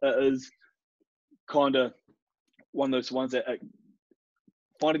made. It is kind of one of those ones that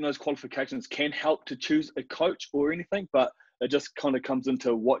finding those qualifications can help to choose a coach or anything, but it just kind of comes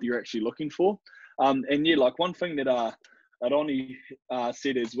into what you're actually looking for. And yeah, one thing that Adoni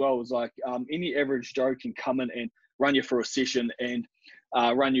said as well was any average Joe can come in and run you for a session and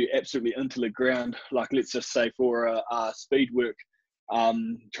run you absolutely into the ground. Let's just say for a speed work,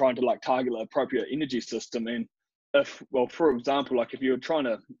 trying to target the appropriate energy system. And for example, if you're trying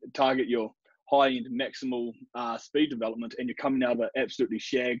to target your high-end maximal speed development and you're coming out of it absolutely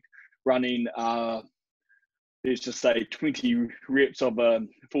shagged, running, let's just say 20 reps of a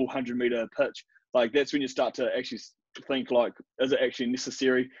full 100-meter pitch, that's when you start to actually think, is it actually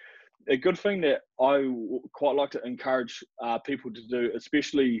necessary? a good thing that quite like to encourage people to do,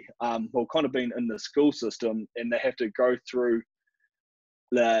 especially well, kind of being in the school system and they have to go through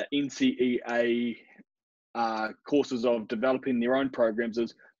the NCEA courses of developing their own programs,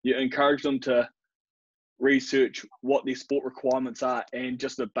 is you encourage them to research what their sport requirements are and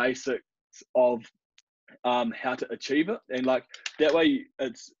just the basics of how to achieve it. And like that way,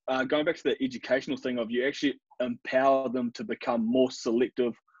 it's going back to the educational thing of you actually empower them to become more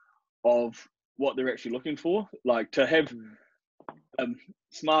selective of what they're actually looking for. Like to have a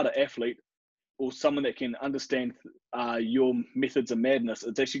smarter athlete or someone that can understand your methods of madness,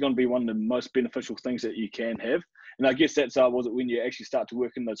 it's actually going to be one of the most beneficial things that you can have. And I guess that's was it when you actually start to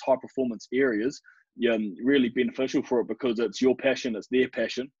work in those high performance areas, you're really beneficial for it because it's your passion, it's their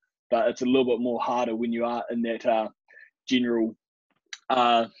passion, but it's a little bit more harder when you are in that general,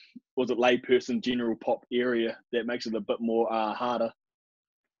 layperson, general pop area. That makes it a bit more harder.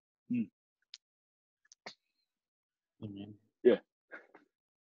 Yeah.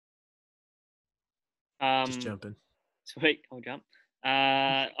 Just jumping. Sweet, I'll jump.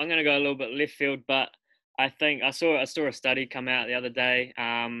 I'm going to go a little bit left field, but I think I saw a study come out the other day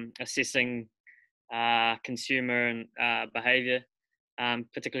assessing consumer and behavior,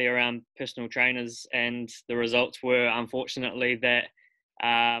 particularly around personal trainers, and the results were unfortunately that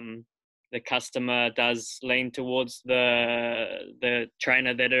the customer does lean towards the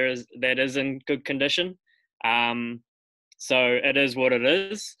trainer that is in good condition. So it is what it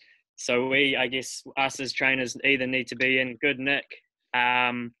is. So I guess us as trainers either need to be in good nick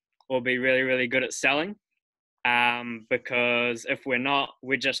or be really, really good at selling. Because if we're not,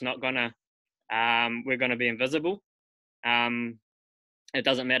 we're just not gonna, we're gonna be invisible. It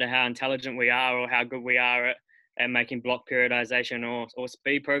doesn't matter how intelligent we are or how good we are at making block periodization or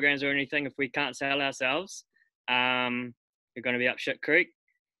speed programs or anything. If we can't sell ourselves, we're gonna be up shit creek.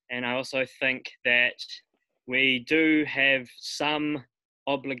 And I also think that we do have some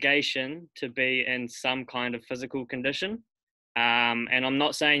obligation to be in some kind of physical condition. And I'm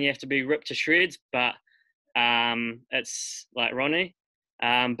not saying you have to be ripped to shreds, but it's like Ronnie,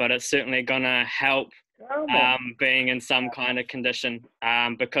 but it's certainly gonna help being in some kind of condition,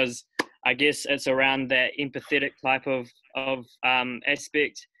 because I guess it's around that empathetic type of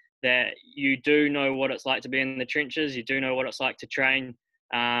aspect that you do know what it's like to be in the trenches, you do know what it's like to train,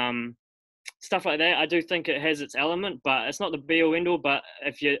 stuff like that. I do think it has its element, but it's not the be all end all. But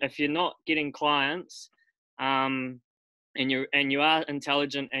if you're not getting clients, and you are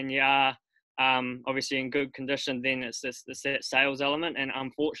intelligent and you are obviously in good condition, then it's that sales element. And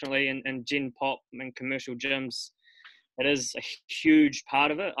unfortunately, in gen pop and commercial gyms, it is a huge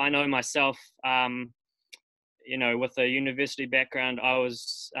part of it. I know myself, with a university background, I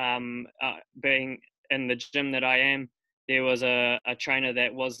was being in the gym that I am. There was a trainer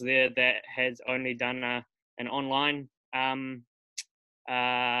that was there that had only done an online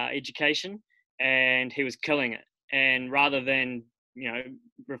education, and he was killing it. And rather than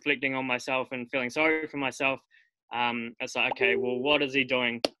reflecting on myself and feeling sorry for myself, it's like, okay, well, what is he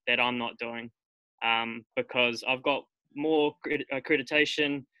doing that I'm not doing? Because I've got more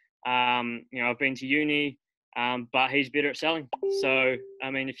accreditation. I've been to uni, but he's better at selling. So, I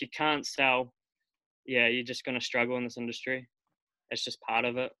mean, if you can't sell, yeah, you're just going to struggle in this industry. It's just part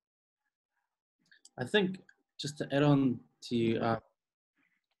of it. I think just to add on to you,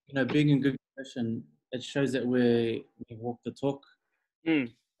 being in good condition, it shows that we walk the talk.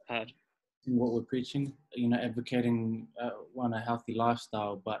 Hard. In what we're preaching, advocating a healthy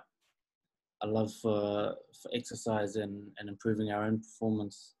lifestyle, but a love for exercise and improving our own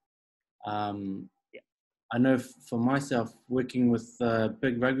performance. I know for myself, working with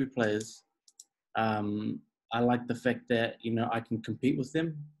big rugby players, I like the fact that, I can compete with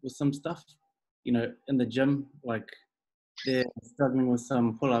them with some stuff. In the gym, like they're struggling with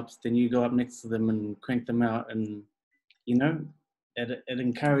some pull-ups, then you go up next to them and crank them out, and it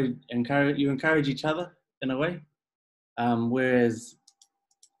encourage each other in a way. Whereas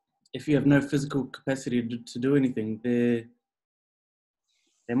if you have no physical capacity to do anything, they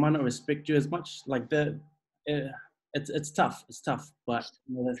might not respect you as much. Like it's tough. It's tough, but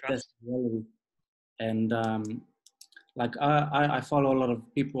that's the reality. And like I follow a lot of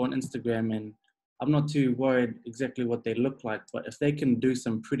people on Instagram, and I'm not too worried exactly what they look like, but if they can do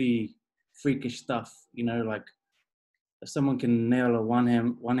some pretty freakish stuff, like if someone can nail a one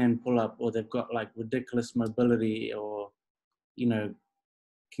hand pull up, or they've got like ridiculous mobility, or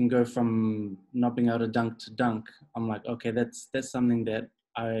can go from not being able to dunk to dunk, I'm like, okay, that's something that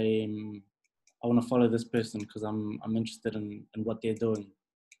I want to follow this person because I'm interested in what they're doing.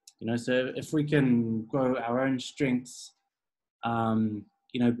 So if we can grow our own strengths,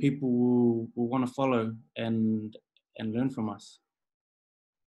 people will want to follow and learn from us.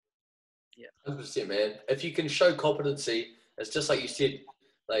 100%, man. If you can show competency, it's just like you said,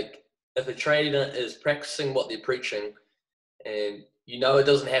 like if a trainer is practicing what they're preaching, and it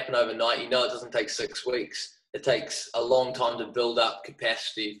doesn't happen overnight, it doesn't take 6 weeks. It takes a long time to build up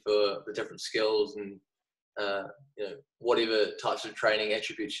capacity for the different skills and whatever types of training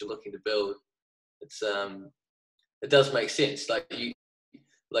attributes you're looking to build. It does make sense.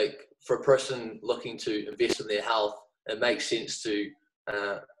 Like for a person looking to invest in their health, it makes sense to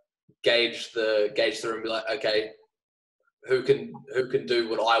gauge the room and be like, okay, who can do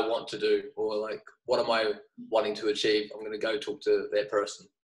what I want to do, or like what am I wanting to achieve? I'm going to go talk to that person.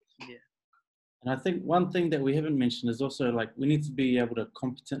 Yeah. And I think one thing that we haven't mentioned is also like we need to be able to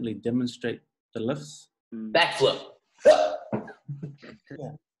competently demonstrate the lifts. Backflip.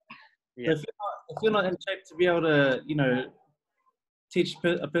 Yeah. So if you're not in shape to be able to, teach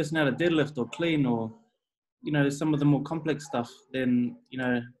a person how to deadlift or clean or, some of the more complex stuff, then,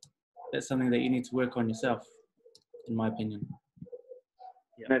 that's something that you need to work on yourself, in my opinion.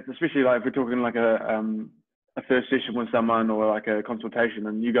 Yeah. That's especially like if we're talking like a first session with someone or like a consultation,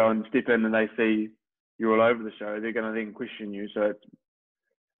 and you go and step in and they see you're all over the show, they're going to then question you. So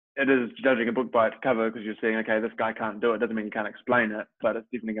it is judging a book by its cover, because you're saying, okay, this guy can't do it. Doesn't mean you can't explain it, but it's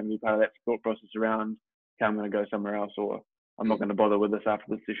definitely going to be part of that thought process around, okay, I'm going to go somewhere else, or I'm not going to bother with this after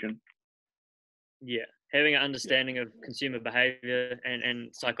this session. Yeah, having an understanding of consumer behavior and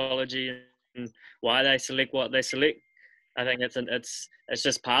psychology and why they select what they select, I think it's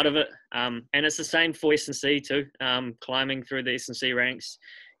just part of it. And it's the same for S&C too. Climbing through the S&C ranks,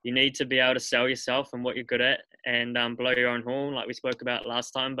 you need to be able to sell yourself and what you're good at, and blow your own horn, like we spoke about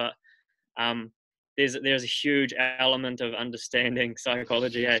last time. But there's a huge element of understanding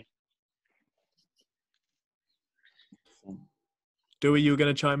psychology. Hey, Dewey, you were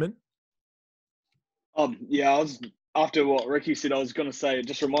going to chime in? Yeah, after what Ricky said, I was going to say it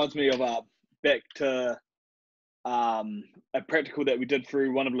just reminds me of back to a practical that we did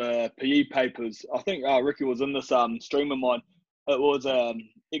through one of the PE papers. I think Ricky was in this stream of mine. It was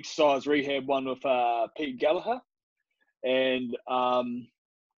exercise rehab one with Pete Gallagher, and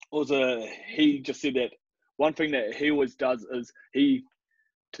he just said that one thing that he always does is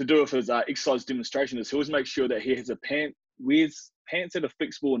to do with his exercise demonstration is he always makes sure that he has wears pants that are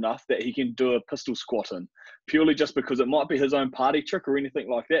fixable enough that he can do a pistol squat in, purely just because it might be his own party trick or anything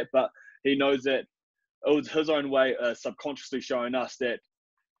like that, but he knows that it was his own way of subconsciously showing us that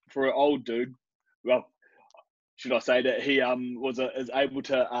for an old dude, well, should I say that he is able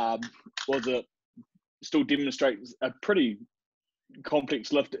to still demonstrate a pretty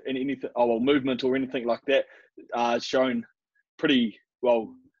complex lift in anything, movement or anything like that, showing pretty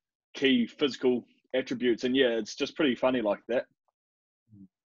well key physical attributes, and yeah, it's just pretty funny like that.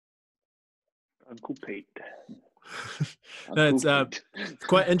 Uncle Pete. No, it's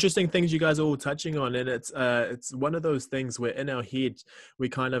quite interesting things you guys are all touching on, and it's one of those things where in our head we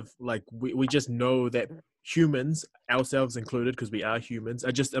kind of like we just know that humans, ourselves included, because we are humans,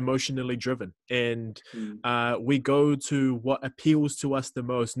 are just emotionally driven, and we go to what appeals to us the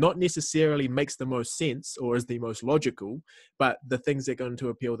most, not necessarily makes the most sense or is the most logical, but the things that are going to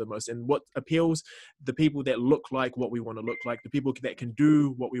appeal the most. And what appeals, the people that look like what we want to look like, the people that can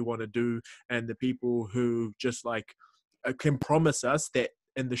do what we want to do, and the people who just like can promise us that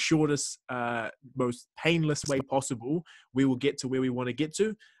in the shortest, most painless way possible, we will get to where we want to get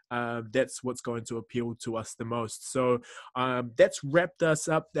to. That's what's going to appeal to us the most. So that's wrapped us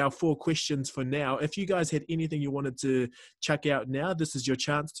up, our 4 questions for now. If you guys had anything you wanted to check out now, this is your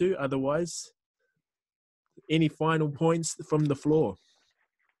chance to. Otherwise, any final points from the floor?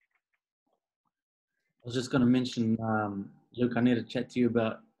 I was just going to mention, Luke, I need to chat to you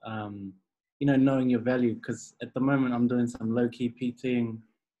about, knowing your value, because at the moment I'm doing some low-key PTing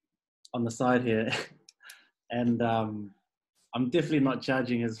on the side here. And I'm definitely not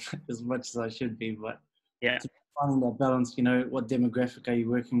charging as much as I should be, but yeah, finding that balance, what demographic are you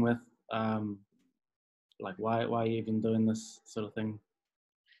working with? Like why are you even doing this sort of thing?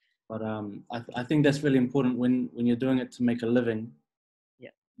 But I think that's really important when you're doing it to make a living. Yeah,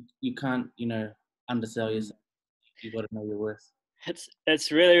 you can't, undersell yourself. You've got to know your worth.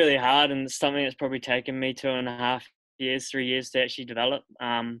 It's really, really hard, and it's something that's probably taken me 2.5 years, 3 years to actually develop.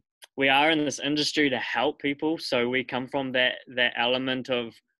 We are in this industry to help people, so we come from that element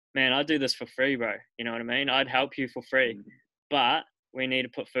of, man, I do this for free, bro. You know what I mean? I'd help you for free, but we need to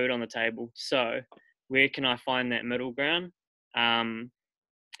put food on the table. So where can I find that middle ground?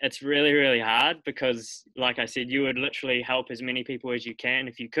 It's really, really hard because, like I said, you would literally help as many people as you can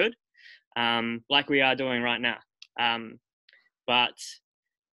if you could, like we are doing right now. But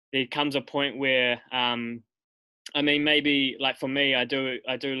there comes a point where I mean, maybe like for me, I do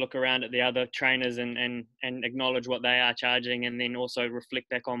look around at the other trainers and acknowledge what they are charging, and then also reflect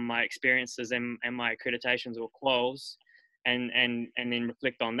back on my experiences and my accreditations or quals, and then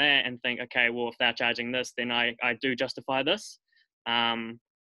reflect on that and think, okay, well, if they're charging this, then I do justify this.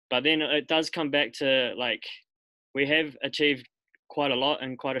 But then it does come back to, like, we have achieved quite a lot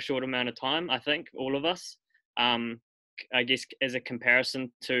in quite a short amount of time, I think, all of us. I guess as a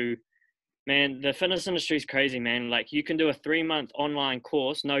comparison to, man, the fitness industry is crazy, man. Like, you can do a 3-month online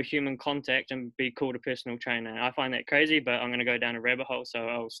course, no human contact, and be called a personal trainer. I find that crazy, but I'm going to go down a rabbit hole, so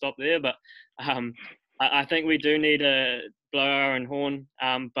I'll stop there. But I think we do need to blow our own horn,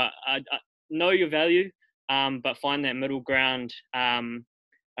 but I know your value, but find that middle ground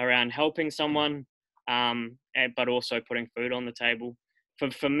around helping someone, but also putting food on the table.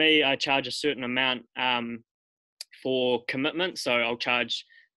 For me, I charge a certain amount for commitment, so I'll charge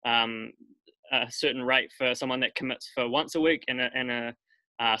a certain rate for someone that commits for once a week and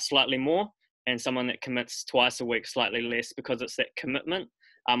a slightly more, and someone that commits twice a week slightly less, because it's that commitment.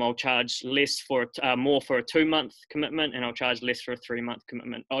 I'll charge less for more for a 2-month commitment, and I'll charge less for a 3-month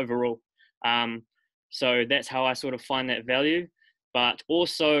commitment overall. So that's how I sort of find that value. But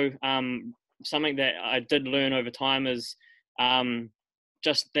also something that I did learn over time is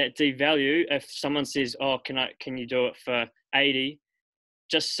just that devalue. If someone says, "Oh, can you do it for 80?"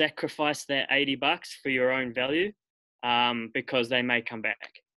 just sacrifice that $80 for your own value, because they may come back.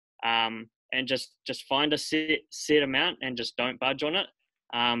 And just find a set amount and just don't budge on it,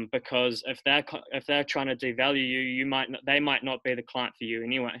 because if they're trying to devalue you, they might not be the client for you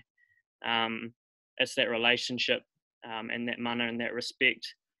anyway. It's that relationship, and that manner and that respect.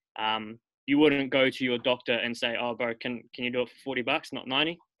 You wouldn't go to your doctor and say, "Oh, bro, can you do it for $40, not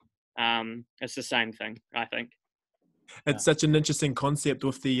 90?" It's the same thing, I think. It's such an interesting concept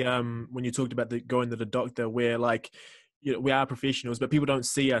with the when you talked about going to the doctor, where, like, you know, we are professionals, but people don't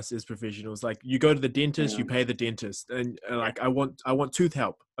see us as professionals. Like, you go to the dentist, you pay the dentist, and like, I want tooth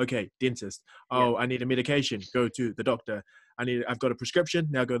help. Okay, dentist. Oh, I need a medication. Go to the doctor. I've got a prescription.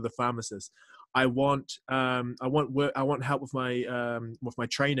 Now go to the pharmacist. I want work. I want help with my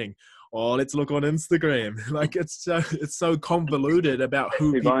training. Oh, let's look on Instagram. Like, it's so convoluted about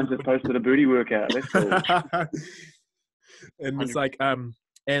who Divine just posted a booty workout. Let's go. And it's like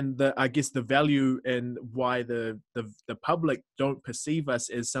and I guess the value and why the public don't perceive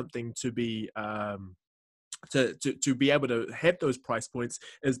us as something to be to be able to have those price points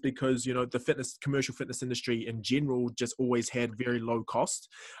is because, you know, the commercial fitness industry in general just always had very low cost,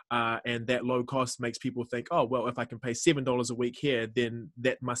 and that low cost makes people think, oh, well, if I can pay $7 a week here, then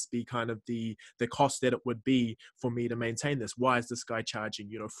that must be kind of the cost that it would be for me to maintain this. Why is this guy charging,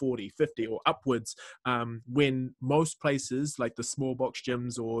 you know, 40, 50 or upwards, when most places like the small box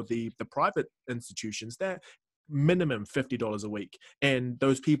gyms or the private institutions, they're minimum $50 a week, and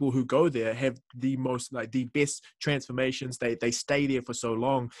those people who go there have the best transformations. They stay there for so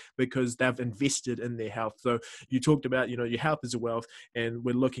long because they've invested in their health. So you talked about, you know, your health is a wealth, and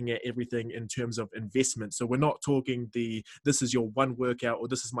we're looking at everything in terms of investment. So we're not talking this is your one workout, or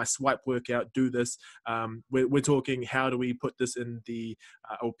this is my swipe workout, do this. We're talking, how do we put this in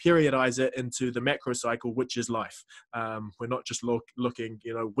or periodize it into the macro cycle, which is life. We're not just looking,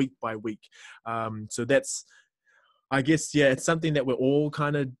 you know, week by week. So that's, I guess, yeah, it's something that we're all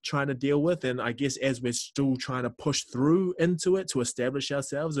kind of trying to deal with. And I guess as we're still trying to push through into it to establish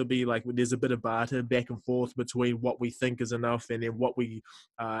ourselves, it'll be like there's a bit of barter back and forth between what we think is enough and then what we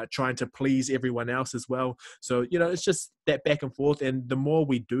trying to please everyone else as well. So, you know, it's just that back and forth. And the more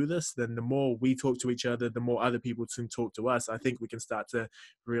we do this, then the more we talk to each other, the more other people can talk to us. I think we can start to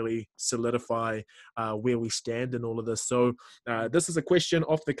really solidify where we stand in all of this. So this is a question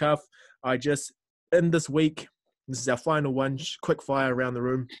off the cuff. In this week, this is our final one, quick fire around the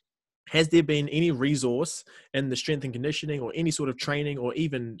room. Has there been any resource in the strength and conditioning or any sort of training or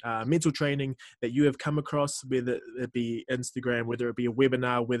even mental training that you have come across, whether it be Instagram, whether it be a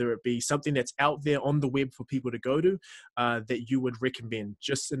webinar, whether it be something that's out there on the web for people to go to, that you would recommend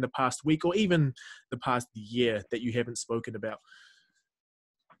just in the past week or even the past year that you haven't spoken about?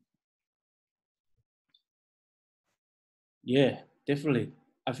 Yeah, definitely.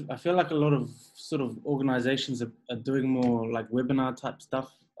 I feel like a lot of sort of organizations are doing more like webinar type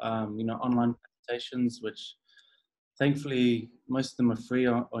stuff, you know, online presentations, which thankfully most of them are free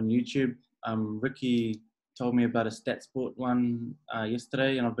on YouTube. Ricky told me about a Stat Sport one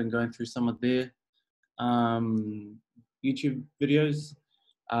yesterday, and I've been going through some of their YouTube videos.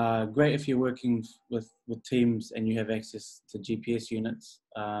 Great if you're working with teams and you have access to GPS units.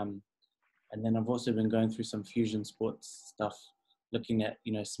 And then I've also been going through some fusion sports stuff. looking at,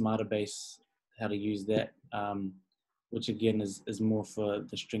 smarter base, how to use that, which again is more for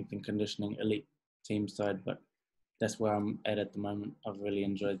the strength and conditioning elite team side, but that's where I'm at the moment. I've really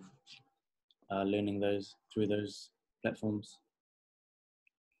enjoyed learning those through those platforms.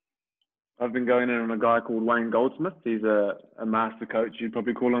 I've been going in on a guy called Wayne Goldsmith. He's a master coach, you'd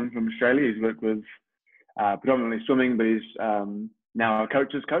probably call him, from Australia. He's worked with predominantly swimming, but he's now a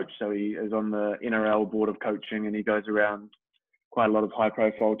coach's coach. So he is on the NRL board of coaching, and he goes around quite a lot of high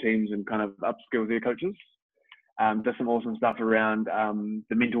profile teams and kind of upskills their coaches. Does some awesome stuff around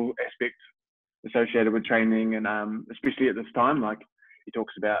the mental aspect associated with training, and especially at this time, like he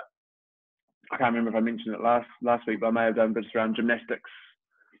talks about, I can't remember if I mentioned it last week, but I may have done bits around gymnastics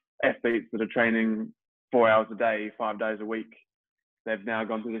athletes that are training 4 hours a day, 5 days a week. They've now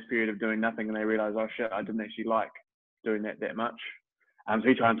gone through this period of doing nothing, and they realise, oh shit, I didn't actually like doing that much. So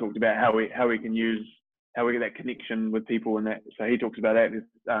he tried and talked about how we get that connection with people, and that. So he talks about that.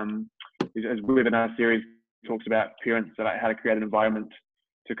 His webinar series talks about parents, like how to create an environment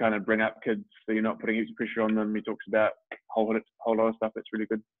to kind of bring up kids so you're not putting heaps of pressure on them. He talks about a whole lot of stuff that's really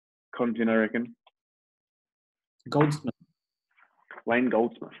good content, I reckon. Goldsmith. Wayne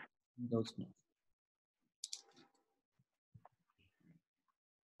Goldsmith. Goldsmith.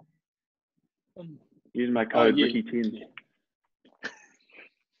 Use my code Ricky10.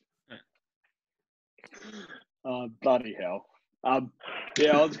 Bloody hell.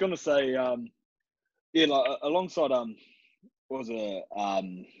 Yeah, I was gonna say, yeah, like alongside a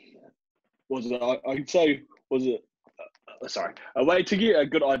way to get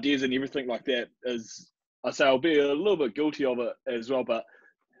good ideas and everything like that is, I'll be a little bit guilty of it as well, but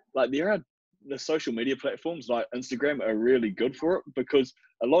like the social media platforms like Instagram are really good for it, because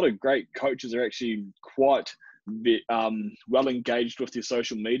a lot of great coaches are actually quite well engaged with their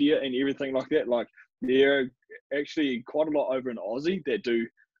social media and everything like that. Like there are actually quite a lot over in Aussie that do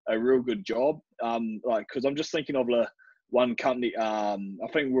a real good job. Like, because I'm just thinking of one company, I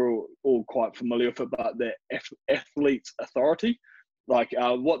think we're all quite familiar with it, but the Athletes Authority, like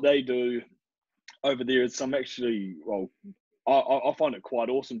what they do over there is some actually, well, I find it quite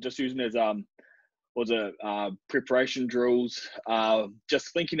awesome, just using it as preparation drills,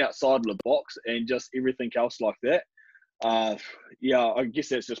 just thinking outside of the box and just everything else like that. Yeah, I guess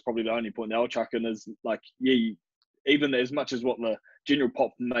that's just probably the only point that I'll chuck in is like, yeah, even as much as what the general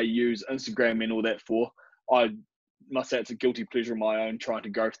pop may use Instagram and all that for, I must say it's a guilty pleasure of my own trying to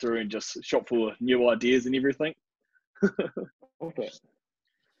go through and just shop for new ideas and everything.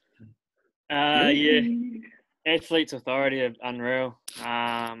 Yeah, Athletes Authority are unreal.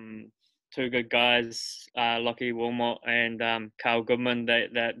 Two good guys, Lockie Wilmot and Carl Goodman.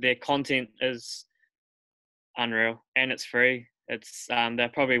 Their content is unreal, and it's free. It's they're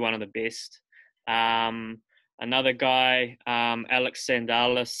probably one of the best. Another guy, Alex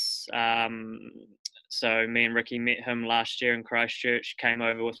Sandalis. So me and Ricky met him last year in Christchurch. Came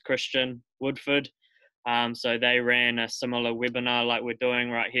over with Christian Woodford. So they ran a similar webinar like we're doing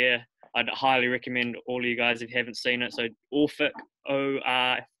right here. I'd highly recommend all of you guys if you haven't seen it. So Orphic,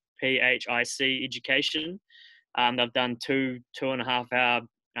 ORPHIC Education. They've done 2.5 hour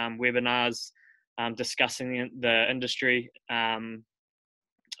webinars discussing the industry.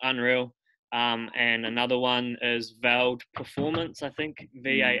 Unreal. And another one is Vald Performance, I think,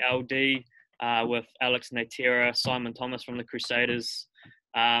 VALD, with Alex Natera, Simon Thomas from the Crusaders.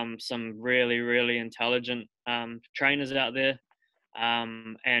 Some really, really intelligent trainers out there.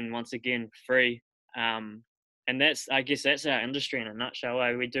 And once again, free. And I guess that's our industry in a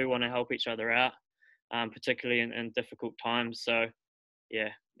nutshell. We do want to help each other out, particularly in difficult times. So yeah,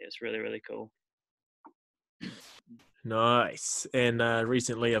 it's really, really cool. Nice. And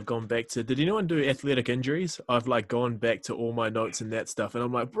recently I've gone back to, did anyone do athletic injuries? I've like gone back to all my notes and that stuff, and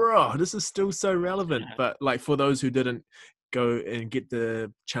I'm like, bro, this is still so relevant. But like for those who didn't go and get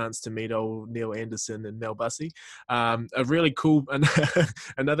the chance to meet old Neil Anderson and Mel Bussey, a really cool,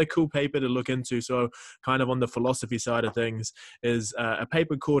 another cool paper to look into. So kind of on the philosophy side of things is a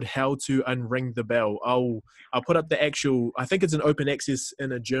paper called How to Unring the Bell. I'll put up the actual, I think it's an open access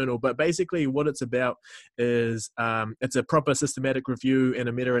in a journal, but basically what it's about is it's a proper systematic review and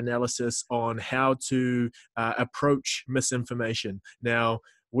a meta-analysis on how to approach misinformation. Now,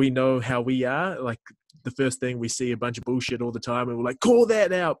 we know how we are, like the first thing we see a bunch of bullshit all the time and we're like, call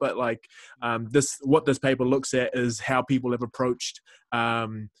that out. But like what this paper looks at is how people have approached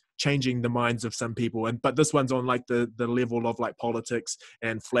changing the minds of some people. But this one's on like the level of like politics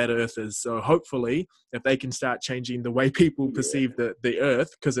and flat earthers. So hopefully if they can start changing the way people perceive the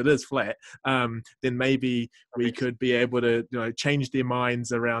earth, because it is flat, then maybe we could be able to, you know, change their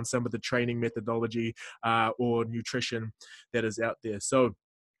minds around some of the training methodology or nutrition that is out there. So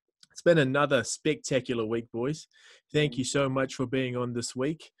it's been another spectacular week, boys. Thank you so much for being on this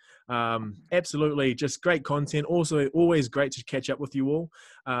week. Absolutely, just great content. Also, always great to catch up with you all.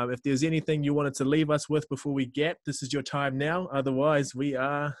 If there's anything you wanted to leave us with before we gap, this is your time now. Otherwise, we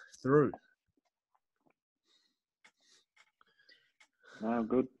are through. Good.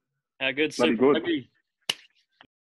 Good. Bloody Super good. rugby.